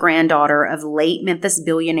Eliza is the granddaughter of late Memphis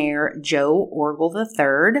billionaire Joe Orgel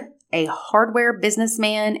III, a hardware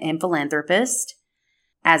businessman and philanthropist,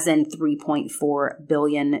 as in $3.4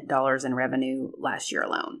 billion in revenue last year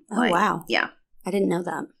alone. Oh, wow. Yeah. I didn't know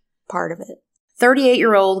that part of it.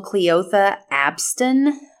 38-year-old Cleotha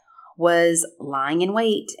Abston was lying in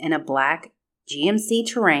wait in a black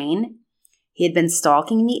GMC Terrain. He had been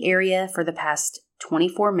stalking the area for the past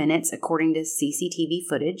 24 minutes, according to CCTV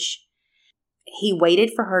footage. He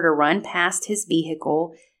waited for her to run past his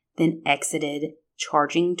vehicle, then exited,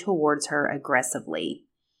 charging towards her aggressively.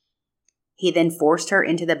 He then forced her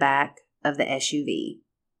into the back of the SUV.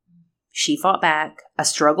 She fought back. A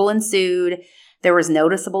struggle ensued. There was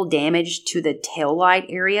noticeable damage to the taillight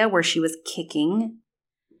area where she was kicking.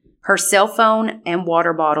 Her cell phone and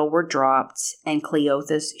water bottle were dropped, and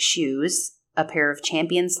Cleotha's shoes, a pair of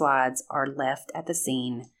Champion slides, are left at the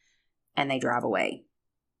scene, and they drive away.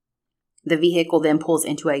 The vehicle then pulls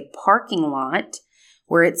into a parking lot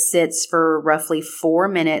where it sits for roughly 4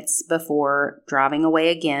 minutes before driving away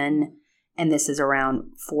again, and this is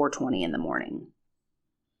around 4:20 in the morning.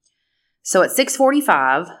 So at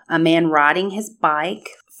 6:45, a man riding his bike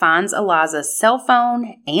finds Eliza's cell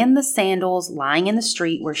phone and the sandals lying in the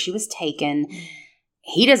street where she was taken.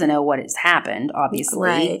 He doesn't know what has happened,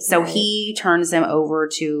 obviously. So he turns them over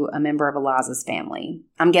to a member of Eliza's family.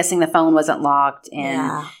 I'm guessing the phone wasn't locked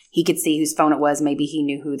and he could see whose phone it was. Maybe he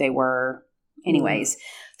knew who they were. Anyways.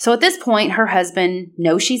 So at this point, her husband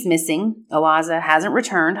knows she's missing. Eliza hasn't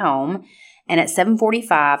returned home. And at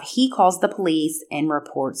 7:45, he calls the police and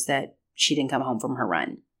reports that she didn't come home from her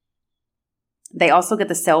run. They also get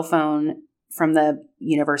the cell phone from the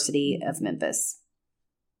University of Memphis.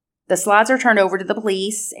 The slides are turned over to the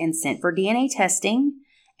police and sent for DNA testing,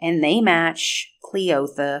 and they match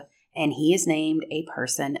Cleotha, and he is named a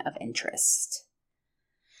person of interest.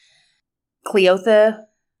 Cleotha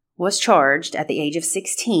was charged at the age of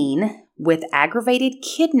 16 with aggravated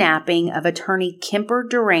kidnapping of attorney Kemper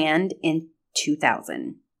Durand in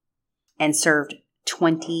 2000 and served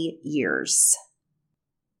 20 years.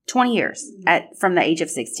 20 years from the age of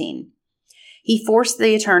 16. He forced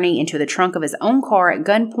the attorney into the trunk of his own car at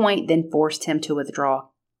gunpoint, then forced him to withdraw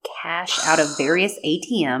cash out of various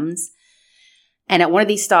ATMs. And at one of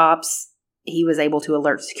these stops, he was able to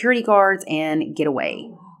alert security guards and get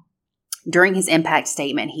away. During his impact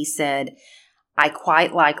statement, he said, "I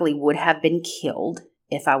quite likely would have been killed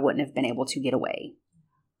if I wouldn't have been able to get away."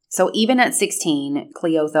 So even at 16,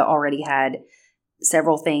 Cleotha already had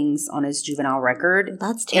several things on his juvenile record.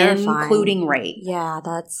 That's terrifying. Including rape. Yeah,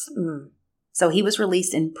 that's... So he was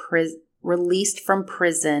released from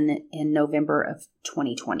prison in November of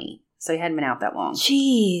 2020. So he hadn't been out that long.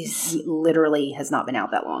 Jeez. He literally has not been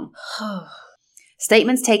out that long.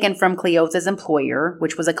 Statements taken from Cleotha's employer,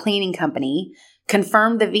 which was a cleaning company,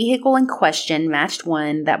 confirmed the vehicle in question matched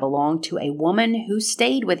one that belonged to a woman who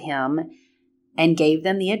stayed with him and gave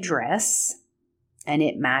them the address, and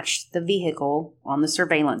it matched the vehicle on the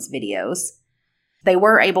surveillance videos. They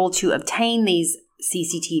were able to obtain these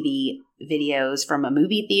CCTV videos from a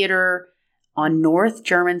movie theater on North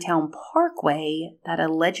Germantown Parkway that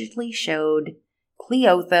allegedly showed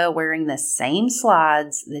Cleotha wearing the same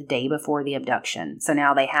slides the day before the abduction. So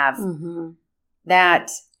now they have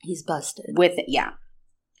that. He's busted.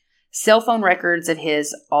 Cell phone records of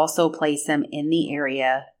his also place him in the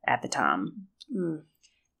area at the time.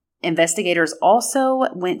 Investigators also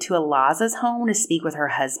went to Eliza's home to speak with her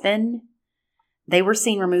husband. They were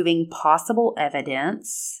seen removing possible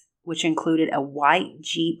evidence, which included a white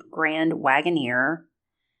Jeep Grand Wagoneer,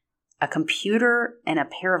 a computer, and a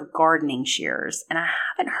pair of gardening shears. And I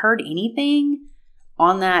haven't heard anything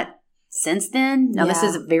on that since then. Now, this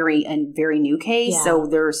is a very new case, so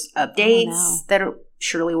there's updates that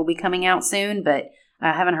surely will be coming out soon, but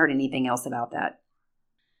I haven't heard anything else about that.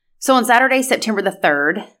 So on Saturday, September the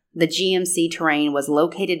 3rd, the GMC Terrain was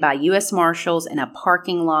located by U.S. Marshals in a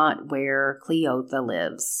parking lot where Cleotha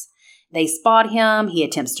lives. They spot him. He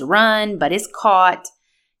attempts to run, but is caught,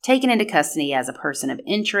 taken into custody as a person of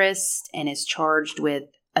interest, and is charged with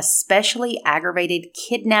especially aggravated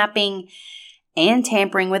kidnapping and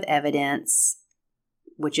tampering with evidence,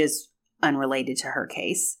 which is unrelated to her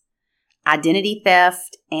case, identity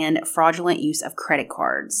theft, and fraudulent use of credit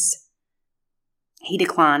cards. He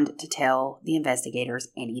declined to tell the investigators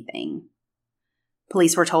anything.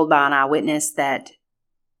 Police were told by an eyewitness that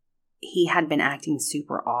he had been acting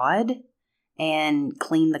super odd and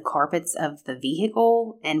cleaned the carpets of the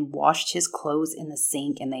vehicle and washed his clothes in the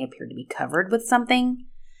sink, and they appeared to be covered with something.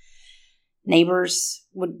 Neighbors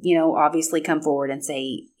would, obviously come forward and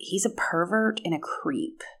say, he's a pervert and a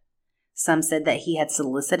creep. Some said that he had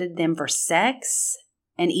solicited them for sex,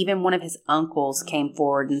 and even one of his uncles came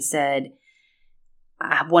forward and said,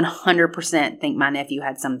 I 100% think my nephew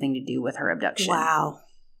had something to do with her abduction. Wow.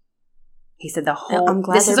 He said the whole... I'm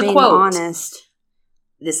glad this they're is a being quote. honest.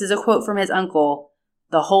 This is a quote from his uncle.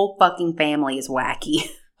 The whole fucking family is wacky.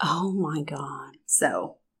 Oh my God.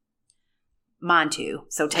 So, mine too.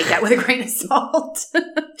 So take that with a grain of salt.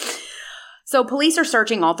 So police are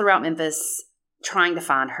searching all throughout Memphis, trying to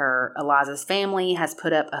find her. Eliza's family has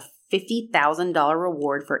put up a $50,000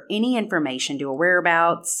 reward for any information to her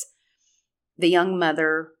whereabouts. The young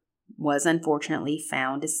mother was unfortunately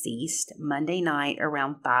found deceased Monday night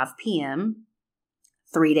around 5 p.m.,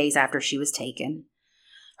 3 days after she was taken.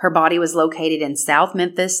 Her body was located in South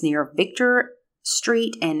Memphis near Victor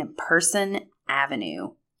Street and Person Avenue,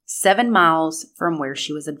 7 miles from where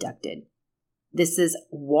she was abducted. This is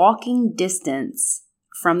walking distance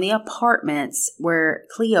from the apartments where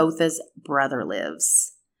Cleotha's brother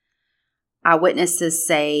lives. Eyewitnesses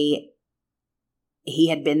say he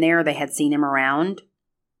had been there. They had seen him around.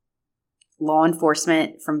 Law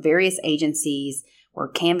enforcement from various agencies were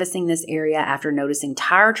canvassing this area after noticing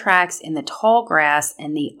tire tracks in the tall grass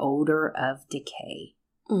and the odor of decay.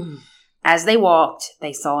 As they walked,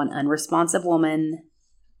 they saw an unresponsive woman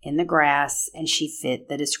in the grass, and she fit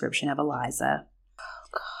the description of Eliza. Oh,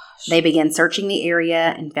 gosh. They began searching the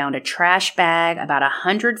area and found a trash bag about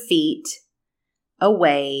 100 feet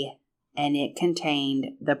away, and it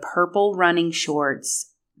contained the purple running shorts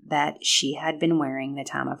that she had been wearing the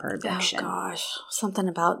time of her abduction. Oh, gosh. Something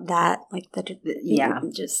about that.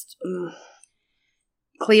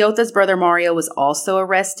 Cleotha's brother Mario was also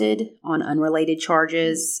arrested on unrelated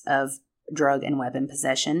charges of drug and weapon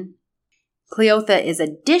possession. Cleotha is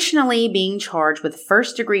additionally being charged with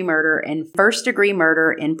first-degree murder and first-degree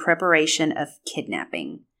murder in preparation of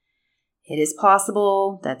kidnapping. It is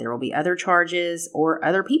possible that there will be other charges or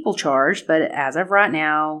other people charged, but as of right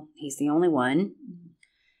now, he's the only one.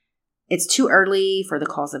 It's too early for the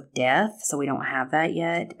cause of death, so we don't have that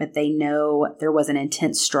yet, but they know there was an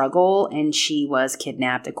intense struggle and she was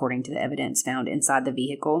kidnapped according to the evidence found inside the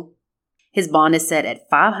vehicle. His bond is set at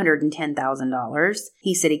 $510,000.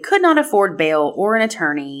 He said he could not afford bail or an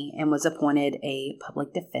attorney and was appointed a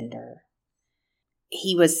public defender.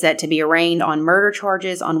 He was set to be arraigned on murder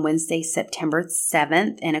charges on Wednesday, September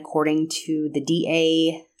 7th, and according to the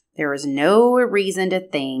DA, there is no reason to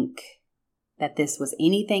think that this was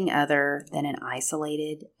anything other than an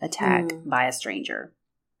isolated attack by a stranger.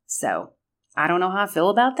 So, I don't know how I feel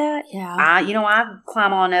about that. Yeah. I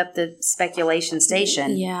climb on up the speculation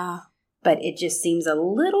station. Yeah. But it just seems a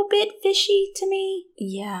little bit fishy to me.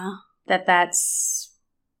 Yeah. That's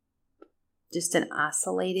just an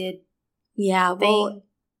isolated thing. Well,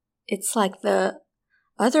 it's like the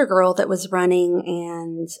other girl that was running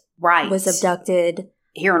and was abducted.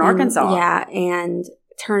 Here in Arkansas. Yeah, and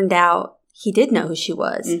turned out he did know who she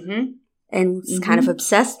was. Mm-hmm. And was kind of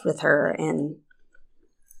obsessed with her and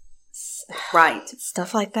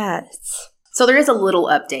stuff like that. So there is a little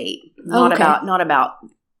update. Not about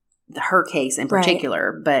her case in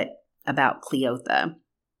particular, but about Cleotha.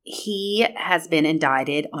 He has been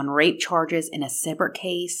indicted on rape charges in a separate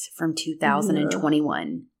case from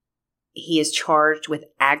 2021. He is charged with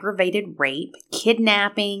aggravated rape,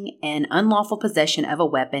 kidnapping, and unlawful possession of a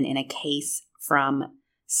weapon in a case from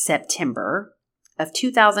September of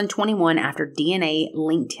 2021 after DNA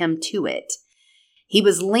linked him to it. He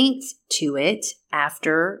was linked to it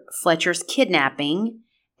after Fletcher's kidnapping,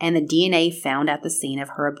 and the DNA found at the scene of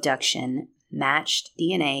her abduction matched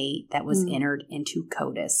DNA that was entered into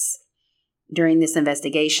CODIS. During this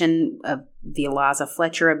investigation of the Eliza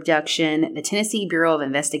Fletcher abduction, the Tennessee Bureau of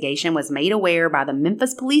Investigation was made aware by the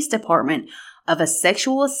Memphis Police Department of a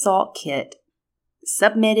sexual assault kit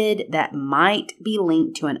submitted that might be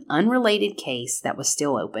linked to an unrelated case that was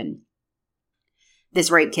still open.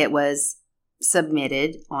 This rape kit was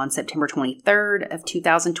submitted on September 23rd of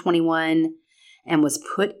 2021 and was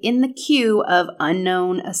put in the queue of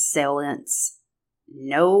unknown assailants.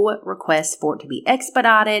 No request for it to be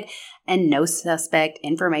expedited and no suspect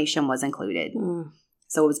information was included.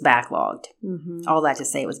 So it was backlogged. All that to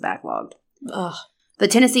say it was backlogged. Ugh. The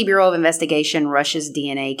Tennessee Bureau of Investigation rushes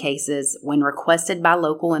DNA cases when requested by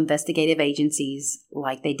local investigative agencies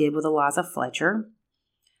like they did with Eliza Fletcher.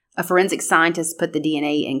 A forensic scientist put the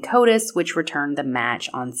DNA in CODIS, which returned the match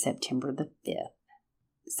on September the 5th.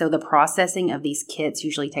 So the processing of these kits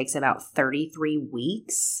usually takes about 33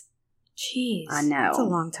 weeks. Jeez. I know. That's a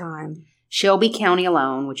long time. Shelby County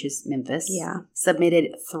alone, which is Memphis, yeah,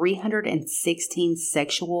 submitted 316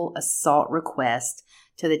 sexual assault requests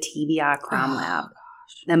to the TBI crime lab.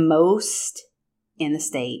 Gosh. The most in the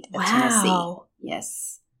state of Tennessee.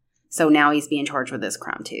 Yes. So now he's being charged with this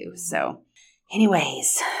crime too. So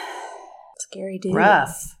anyways. Scary dude.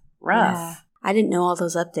 Rough. Yeah. I didn't know all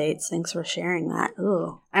those updates. Thanks for sharing that.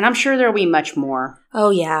 Ooh. And I'm sure there'll be much more.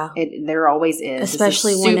 Oh, yeah. There always is.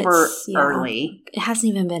 Especially when it's super early. It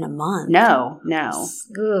hasn't even been a month. No.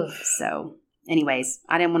 Ugh. So, anyways,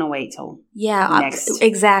 I didn't want to wait till next.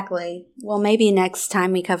 Exactly. Well, maybe next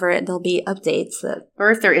time we cover it, there'll be updates.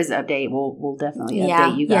 Or if there is an update, we'll definitely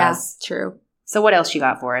update you guys. Yeah, true. So what else you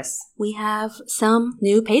got for us? We have some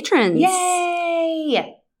new patrons.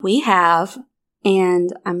 Yay! We have... And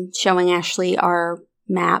I'm showing Ashley our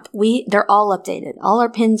map. They're all updated. All our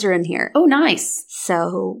pins are in here. Oh, nice.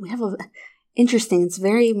 So we have interesting. It's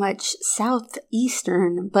very much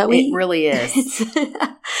southeastern, but it really is.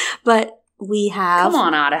 But we have. Come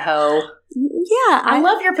on, Idaho. Yeah, I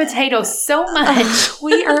love your potatoes so much.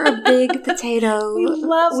 We are a big potato.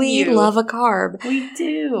 We love a carb. We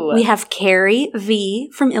do. We have Carrie V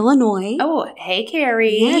from Illinois. Oh, hey,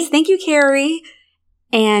 Carrie. Yes, thank you, Carrie.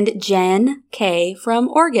 And Jen K. from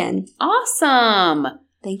Oregon. Awesome.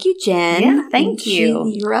 Thank you, Jen. Yeah, thank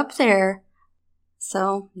you. You're up there.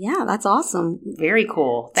 So, yeah, that's awesome. Very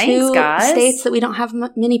cool. Thanks, guys. 2 states that we don't have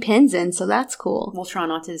many pins in, so that's cool. We'll try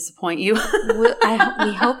not to disappoint you.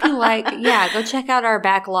 we hope you like, go check out our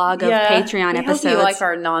backlog of Patreon episodes. Hope you like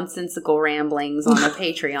our nonsensical ramblings on the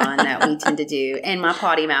Patreon that we tend to do, and my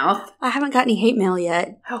potty mouth. I haven't got any hate mail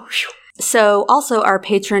yet. Oh, So, also our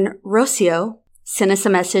patron, Rocio, sent us a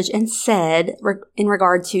message and said, in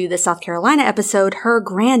regard to the South Carolina episode, her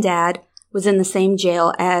granddad was in the same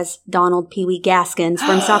jail as Donald Pee Wee Gaskins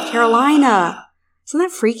from South Carolina. Isn't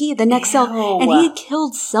that freaky? The next cell. And he had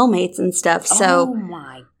killed cellmates and stuff. So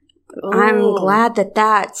I'm glad that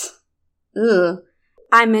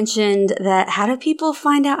I mentioned that how do people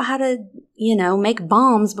find out how to, make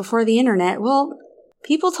bombs before the internet? Well,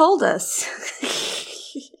 people told us.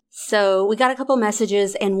 So we got a couple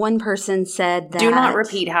messages, and one person said that... Do not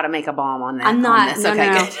repeat how to make a bomb on that. I'm not. No.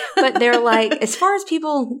 Good. But they're like, as far as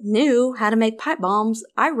people knew how to make pipe bombs,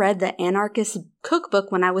 I read the Anarchist Cookbook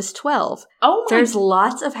when I was 12. Oh, there's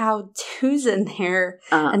lots of how-tos in there,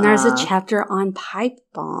 and there's a chapter on pipe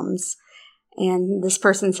bombs. And this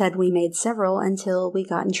person said we made several until we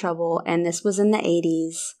got in trouble, and this was in the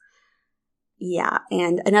 80s. Yeah,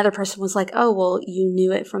 and another person was like, "Oh, well, you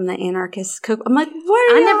knew it from the Anarchist Cook." I'm like,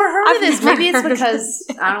 "What? I never heard of this. Maybe it's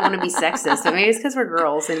because I don't want to be sexist, but maybe it's because we're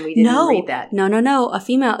girls and we didn't read that." No. A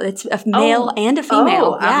female. It's a male and a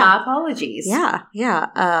female. My apologies.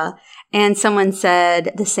 Yeah. And someone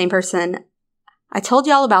said, the same person, "I told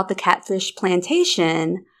y'all about the catfish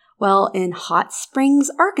plantation. Well, in Hot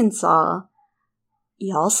Springs, Arkansas,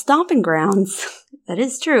 y'all's stomping grounds." That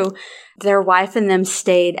is true. Their wife and them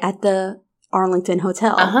stayed at the Arlington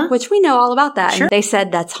Hotel, which we know all about that. Sure. And they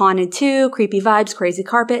said that's haunted too, creepy vibes, crazy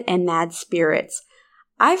carpet, and mad spirits.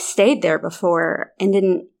 I've stayed there before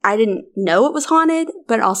and I didn't know it was haunted,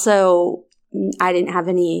 but also I didn't have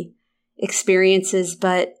any experiences,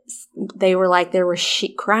 but they were like there were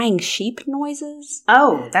crying sheep noises.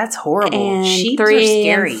 Oh, that's horrible. And Sheep are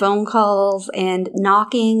scary. And phone calls and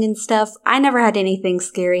knocking and stuff. I never had anything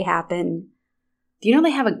scary happen. Do you know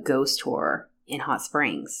they have a ghost tour in Hot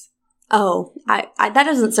Springs? Oh, I that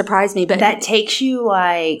doesn't surprise me, but that takes you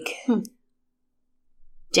like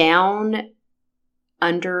down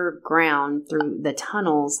underground through the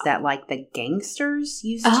tunnels that like the gangsters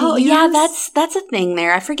used to use. Oh, yeah, that's a thing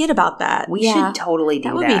there. I forget about that. We should totally do that.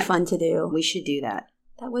 That would be fun to do. We should do that.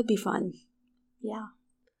 That would be fun. Yeah.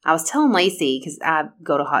 I was telling Lacey, because I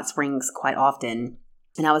go to Hot Springs quite often,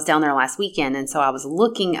 and I was down there last weekend, and so I was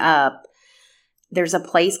looking up, there's a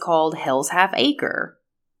place called Hell's Half Acre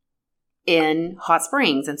in Hot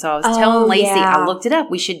Springs. And so I was telling Lacey, I looked it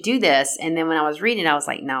up. We should do this. And then when I was reading, I was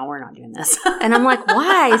like, no, we're not doing this. And I'm like,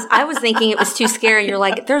 why? I was thinking it was too scary. You're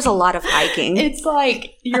like, there's a lot of hiking. It's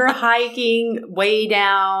like you're hiking way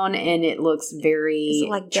down and it looks very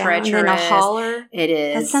like treacherous. Down in a holler? It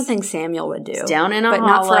is. That's something Samuel would do. It's down in a holler. But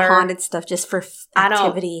not for haunted stuff, just for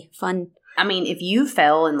activity, fun. I mean, if you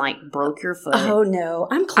fell and like broke your foot. Oh no,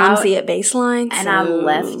 I'm clumsy at baseline. And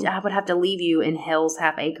I would have to leave you in Hell's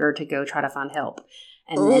Half Acre to go try to find help.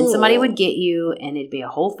 And then somebody would get you and it'd be a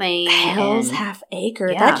whole thing. Hell's Half Acre.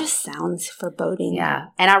 Yeah. That just sounds foreboding. Yeah.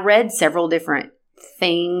 And I read several different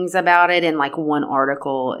things about it. In like one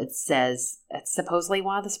article, it says that's supposedly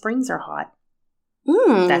why the springs are hot.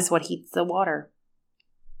 That's what heats the water.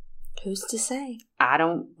 Who's to say? I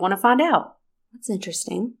don't want to find out. That's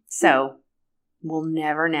interesting. So, we'll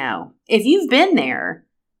never know. If you've been there,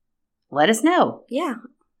 let us know. Yeah.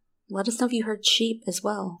 Let us know if you heard sheep as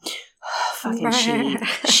well. Fucking sheep.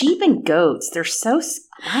 Sheep and goats. They're so...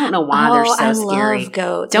 I don't know why they're so scary. I love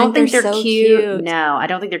goats. Don't think they're so cute. No, I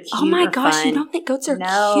don't think they're cute. Oh my gosh, fun. You don't think goats are cute?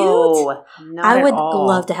 No, not I would at all.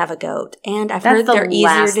 love to have a goat. And I've heard they're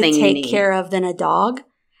easier to take care of than a dog.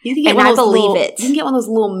 You can get and I believe it. You can get one of those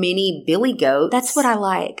little mini Billie goats. That's what I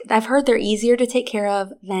like. I've heard they're easier to take care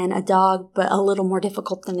of than a dog, but a little more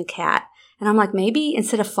difficult than a cat. And I'm like, maybe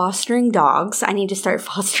instead of fostering dogs, I need to start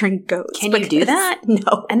fostering goats. Can you do that?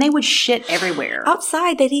 No. And they would shit everywhere.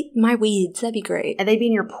 Outside, they'd eat my weeds. That'd be great. And they'd be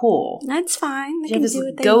in your pool. That's fine. They you can have do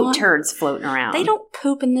what they goat want. turds floating around. They don't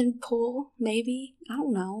poop in the pool, maybe. I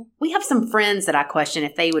don't know. We have some friends that I question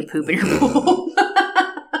if they would poop in your pool.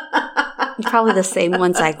 Probably the same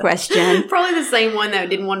ones I question. Probably the same one that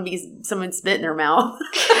didn't want to be someone spit in their mouth.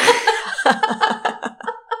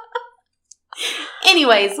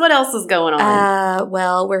 Anyways, what else is going on?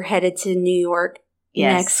 Well, we're headed to New York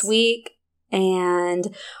next week,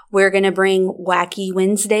 and we're going to bring Wacky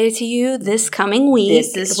Wednesday to you this coming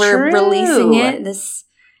week. This is We're true. releasing it.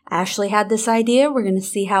 Ashley had this idea. We're going to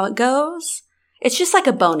see how it goes. It's just like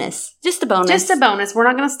a bonus. Just a bonus. Just a bonus. We're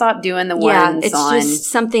not going to stop doing the ones it's on just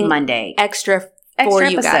something Monday. Extra for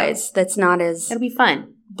you guys. That's not as... It'll be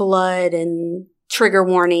fun. Blood and trigger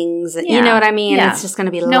warnings. Yeah. You know what I mean? Yeah. It's just going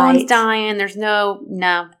to be light. No one's dying. There's no,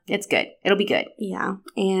 it's good. It'll be good. Yeah.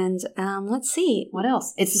 And let's see. What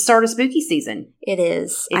else? It's the start of spooky season. It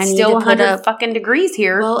is. It's still 100 fucking degrees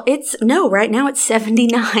here. Well, right now it's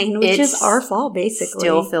 79, which is our fall, basically.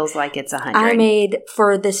 Still feels like it's 100. I made,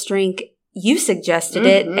 for this drink, you suggested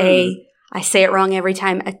it, I say it wrong every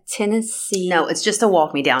time, a Tennessee. No, it's just a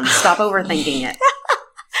walk me down. Stop overthinking it.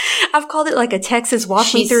 I've called it like a Texas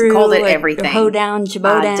walk me through. She's called it everything. Hoedown,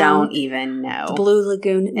 Jabodown. I don't even know. Blue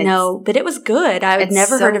Lagoon. No, but it was good. I had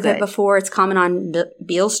never heard of it before. It's common on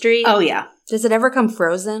Beale Street. Oh, yeah. Does it ever come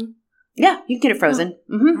frozen? Yeah, you can get it frozen.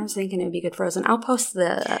 Oh. Mm-hmm. I was thinking it would be good frozen. I'll post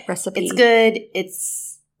the recipe. It's good.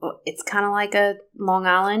 It's kind of like a Long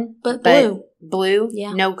Island. But blue. Blue.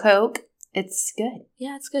 Yeah. No Coke. It's good.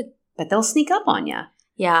 Yeah, it's good. But they'll sneak up on you.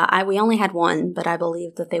 Yeah, we only had one, but I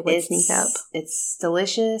believe that they would sneak up. It's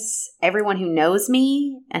delicious. Everyone who knows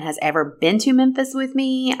me and has ever been to Memphis with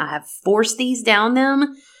me, I have forced these down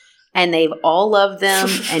them, and they've all loved them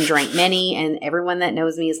and drank many, and everyone that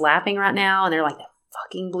knows me is laughing right now, and they're like, the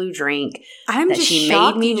fucking blue drink I'm that just she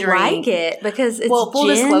shocked made me you drink. Like it, because it's full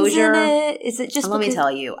gins disclosure, in it. Is it just let me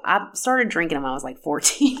tell you, I started drinking them when I was like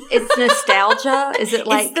 14. It's nostalgia? Is it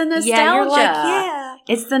like... It's the nostalgia. Yeah, you're like, yeah.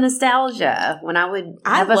 It's the nostalgia. When I would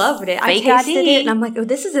have loved it. I tasted it and I'm like, oh,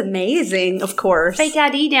 this is amazing, of course. Fake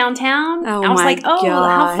ID downtown. Oh, I was like, gosh.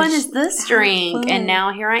 How fun is this drink? And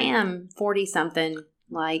now here I am, 40-something.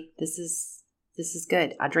 Like, this is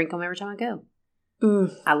good. I drink them every time I go.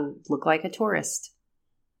 I look like a tourist.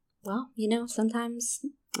 Well, sometimes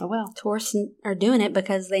Oh, well. Tourists are doing it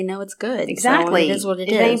because they know it's good. Exactly. So it is what it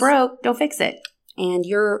is. If it ain't broke, don't fix it. And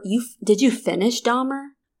did you finish Dahmer?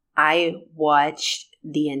 I watched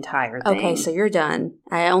the entire thing. Okay, so you're done.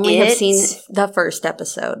 I only have seen the first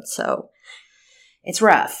episode, so. It's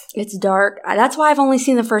rough. It's dark. That's why I've only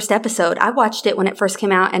seen the first episode. I watched it when it first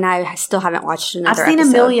came out, and I still haven't watched another episode. I've seen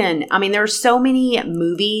a million. I mean, there's so many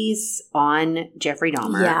movies on Jeffrey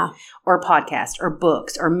Dahmer. Yeah. Or podcasts, or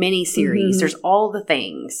books, or miniseries. There's all the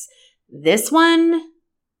things. This one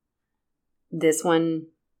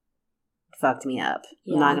fucked me up.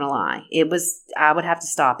 Yeah. I'm not going to lie. I would have to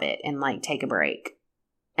stop it and like take a break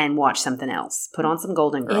and watch something else. Put on some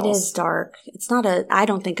Golden Girls. It is dark. It's not I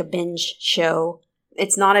don't think, a binge show.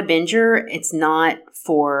 It's not a binger. It's not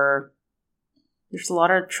for, there's a lot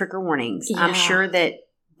of trigger warnings. Yeah. I'm sure that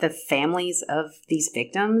the families of these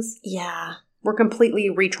victims were completely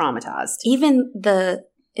re-traumatized. Even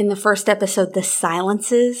in the first episode, the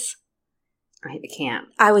silences. I can't.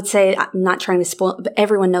 I would say, I'm not trying to spoil, but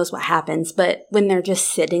everyone knows what happens. But when they're just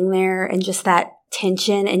sitting there and just that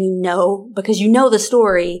tension, and because you know the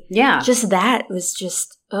story. Yeah. Just that was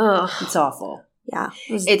just, ugh. It's awful. Yeah.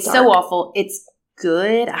 It's so awful. It's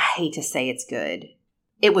good. I hate to say it's good.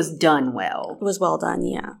 It was done well. It was well done,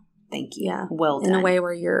 yeah. Thank you. Yeah. Well done. In a way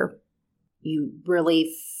where you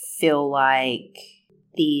really feel like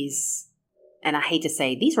these, and I hate to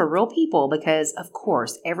say, these were real people, because of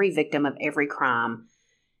course every victim of every crime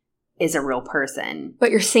is a real person.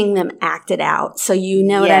 But you're seeing them acted out. So you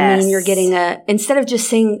know what I mean? You're getting instead of just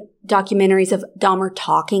seeing documentaries of Dahmer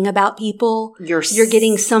talking about people, you're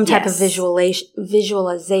getting some type of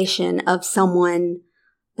visualization of someone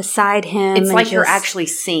beside him. It's like you're actually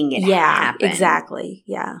seeing it happen. Exactly.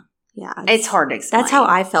 Yeah. Yeah. It's hard to explain. That's how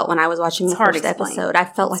I felt when I was watching the first episode. I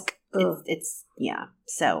felt like,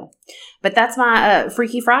 So, but that's my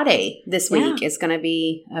Freaky Friday this week. Is going to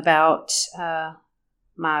be about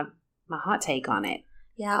my hot take on it.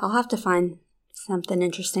 Yeah, I'll have to find something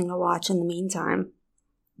interesting to watch in the meantime.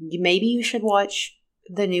 Maybe you should watch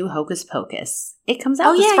the new Hocus Pocus. It comes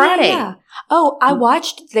out this Friday. Yeah. Oh, I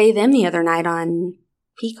watched They Them the other night on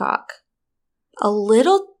Peacock. A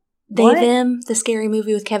little They Them, the scary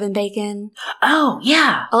movie with Kevin Bacon. Oh,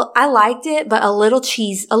 yeah. I liked it, but a little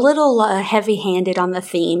heavy-handed on the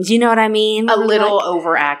themes. You know what I mean? A little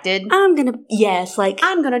overacted. I'm going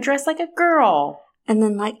to dress like a girl. And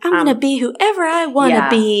then I'm going to be whoever I want to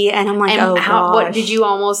be. And I'm like, gosh. What did you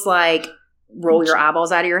almost roll your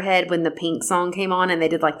eyeballs out of your head when the Pink song came on and they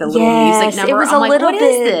did the little music number? It was a little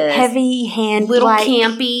bit heavy-handed. Little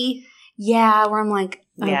campy. Yeah, where I'm like,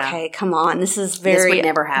 okay, come on. This is this would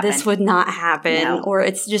never happen. This would not happen. No. Or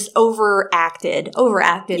it's just overacted.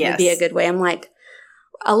 Overacted would be a good way. I'm like,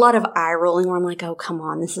 a lot of eye rolling where I'm like, oh, come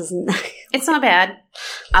on. This isn't. It's not bad.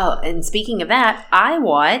 Oh, and speaking of that, I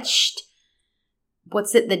watched,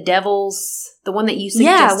 the one that you suggested.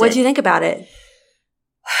 Yeah, what'd you think about it?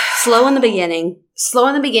 Slow in the beginning.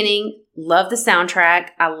 Love the soundtrack.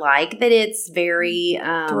 I like that it's very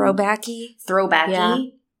throwbacky. Yeah.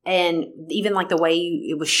 And even the way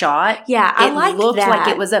it was shot. Yeah, I like that. It looked like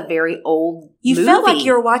it was a very old movie. Felt like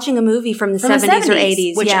you were watching a movie from the 70s or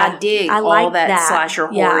 80s. Which I dig. I like all that slasher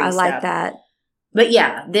horror stuff. Yeah, I like that. But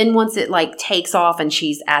yeah, then once it takes off and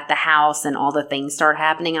she's at the house and all the things start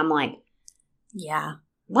happening, I'm like, yeah.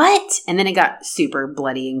 What? And then it got super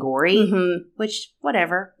bloody and gory, which,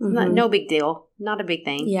 whatever. No big deal. Not a big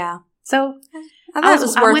thing. Yeah. So I thought it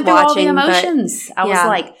was worth I went through watching, all the emotions. I was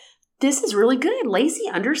like, this is really good. Lacey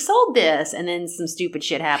undersold this. And then some stupid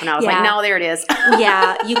shit happened. I was like, no, there it is.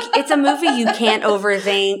 Yeah. It's a movie you can't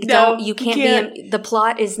overthink. You can't. The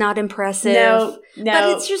plot is not impressive. No.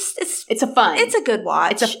 But it's just, it's a good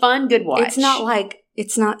watch. It's a fun, good watch.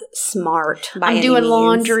 It's not smart by I'm any doing means.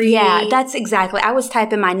 laundry. Yeah, that's exactly. I was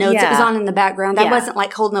typing my notes. It was on in the background. I wasn't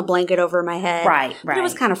holding a blanket over my head. Right. But it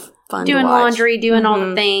was kind of fun doing to watch. Laundry, doing all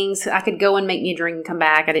the things. I could go and make me a drink and come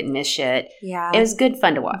back. I didn't miss shit. Yeah. It was good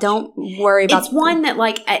fun to watch. Don't worry about It's one that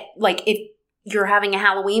if you're having a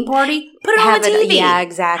Halloween party, put it on the TV. Yeah,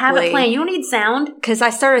 exactly. Have it playing. You don't need sound. Because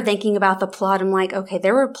I started thinking about the plot. I'm like, okay,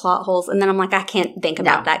 there were plot holes. And then I'm like, I can't think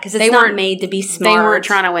about that because it's not made to be smart. They weren't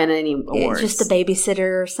trying to win any awards. It's just a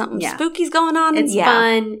babysitter or something spooky's going on. It's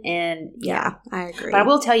fun. And I agree. But I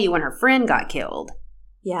will tell you, when her friend got killed.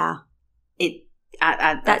 Yeah.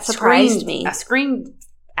 That surprised me. I screamed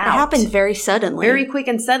out. It happened very suddenly. Very quick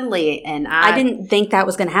and suddenly. And I didn't think that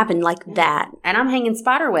was going to happen like that. And I'm hanging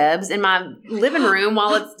spider webs in my living room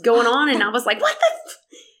while it's going on. And I was like, what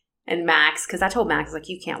the? And Max, because I told Max,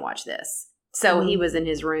 you can't watch this. So he was in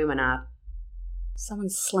his room and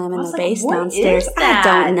someone's slamming the bass downstairs. I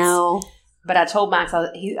don't know. But I told Max,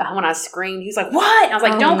 when I screamed, he's like, what? I was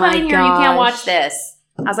like, don't come in here. You can't watch this.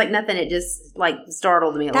 I was like, nothing. It just, like,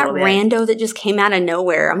 startled me a little bit. That rando that just came out of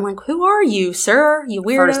nowhere. I'm like, who are you, sir? You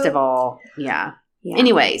weirdo. First of all, yeah.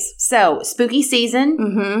 Anyways, so, spooky season.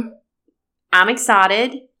 Mm-hmm. I'm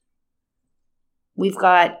excited. We've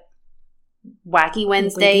got Wacky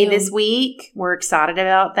Wednesday this week. We're excited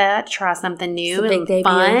about that. Try something new and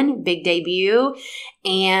fun. Big debut.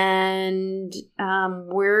 And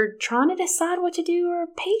we're trying to decide what to do our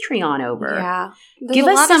Patreon over. Yeah. Give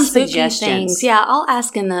us some suggestions. Things. Yeah, I'll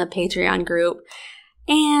ask in the Patreon group.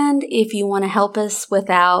 And if you want to help us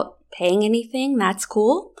without paying anything, that's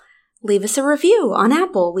cool. Leave us a review on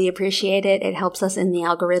Apple. We appreciate it. It helps us in the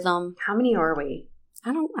algorithm. How many are we?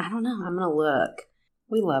 I don't know. I'm going to look.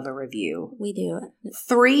 We love a review. We do it.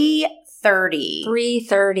 330.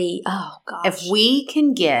 330. Oh, gosh. If we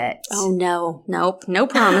can get... Oh, no. Nope. No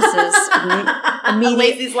promises.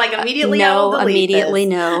 Lacey's like, immediately no. Immediately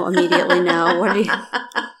no. What are you...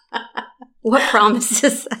 What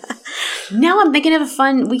promises? Now I'm thinking of a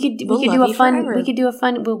fun... We could do a fun... Forever. We could do a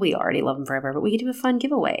fun... Well, we already love them forever, but we could do a fun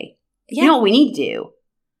giveaway. Yeah. You know what we need to do?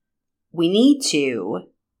 We need to...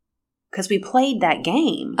 Because we played that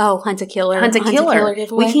game. Oh, Hunt a Killer. Hunt a Killer.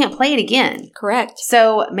 Giveaway. We can't play it again. Correct.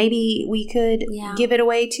 So maybe we could give it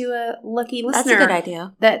away to a lucky listener. That's a good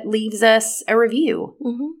idea. That leaves us a review.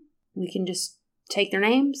 Mm-hmm. We can just take their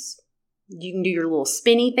names. You can do your little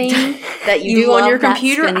spinny thing that you do on your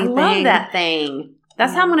computer. I love that thing.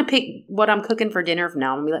 That's how I'm going to pick what I'm cooking for dinner from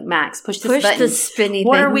now. I'm going to be like, Max, push this button. Push the spinny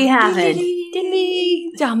what thing. What are we having?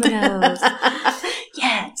 Dominoes.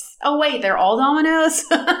 Yes. Oh, wait, they're all Dominoes?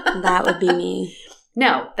 That would be me.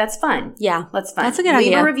 No, that's fun. Yeah. That's fun. That's a good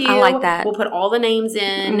idea. Leave a review. I like that. We'll put all the names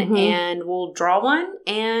in and we'll draw one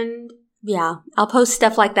and... Yeah. I'll post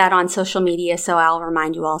stuff like that on social media, so I'll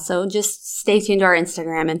remind you also. Just stay tuned to our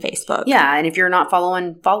Instagram and Facebook. Yeah, and if you're not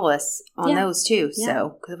following, follow us on those too. Yeah.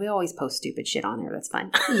 So, because we always post stupid shit on there. That's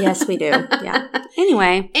fun. Yes, we do. Yeah.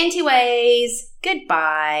 Anyways,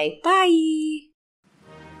 goodbye. Bye.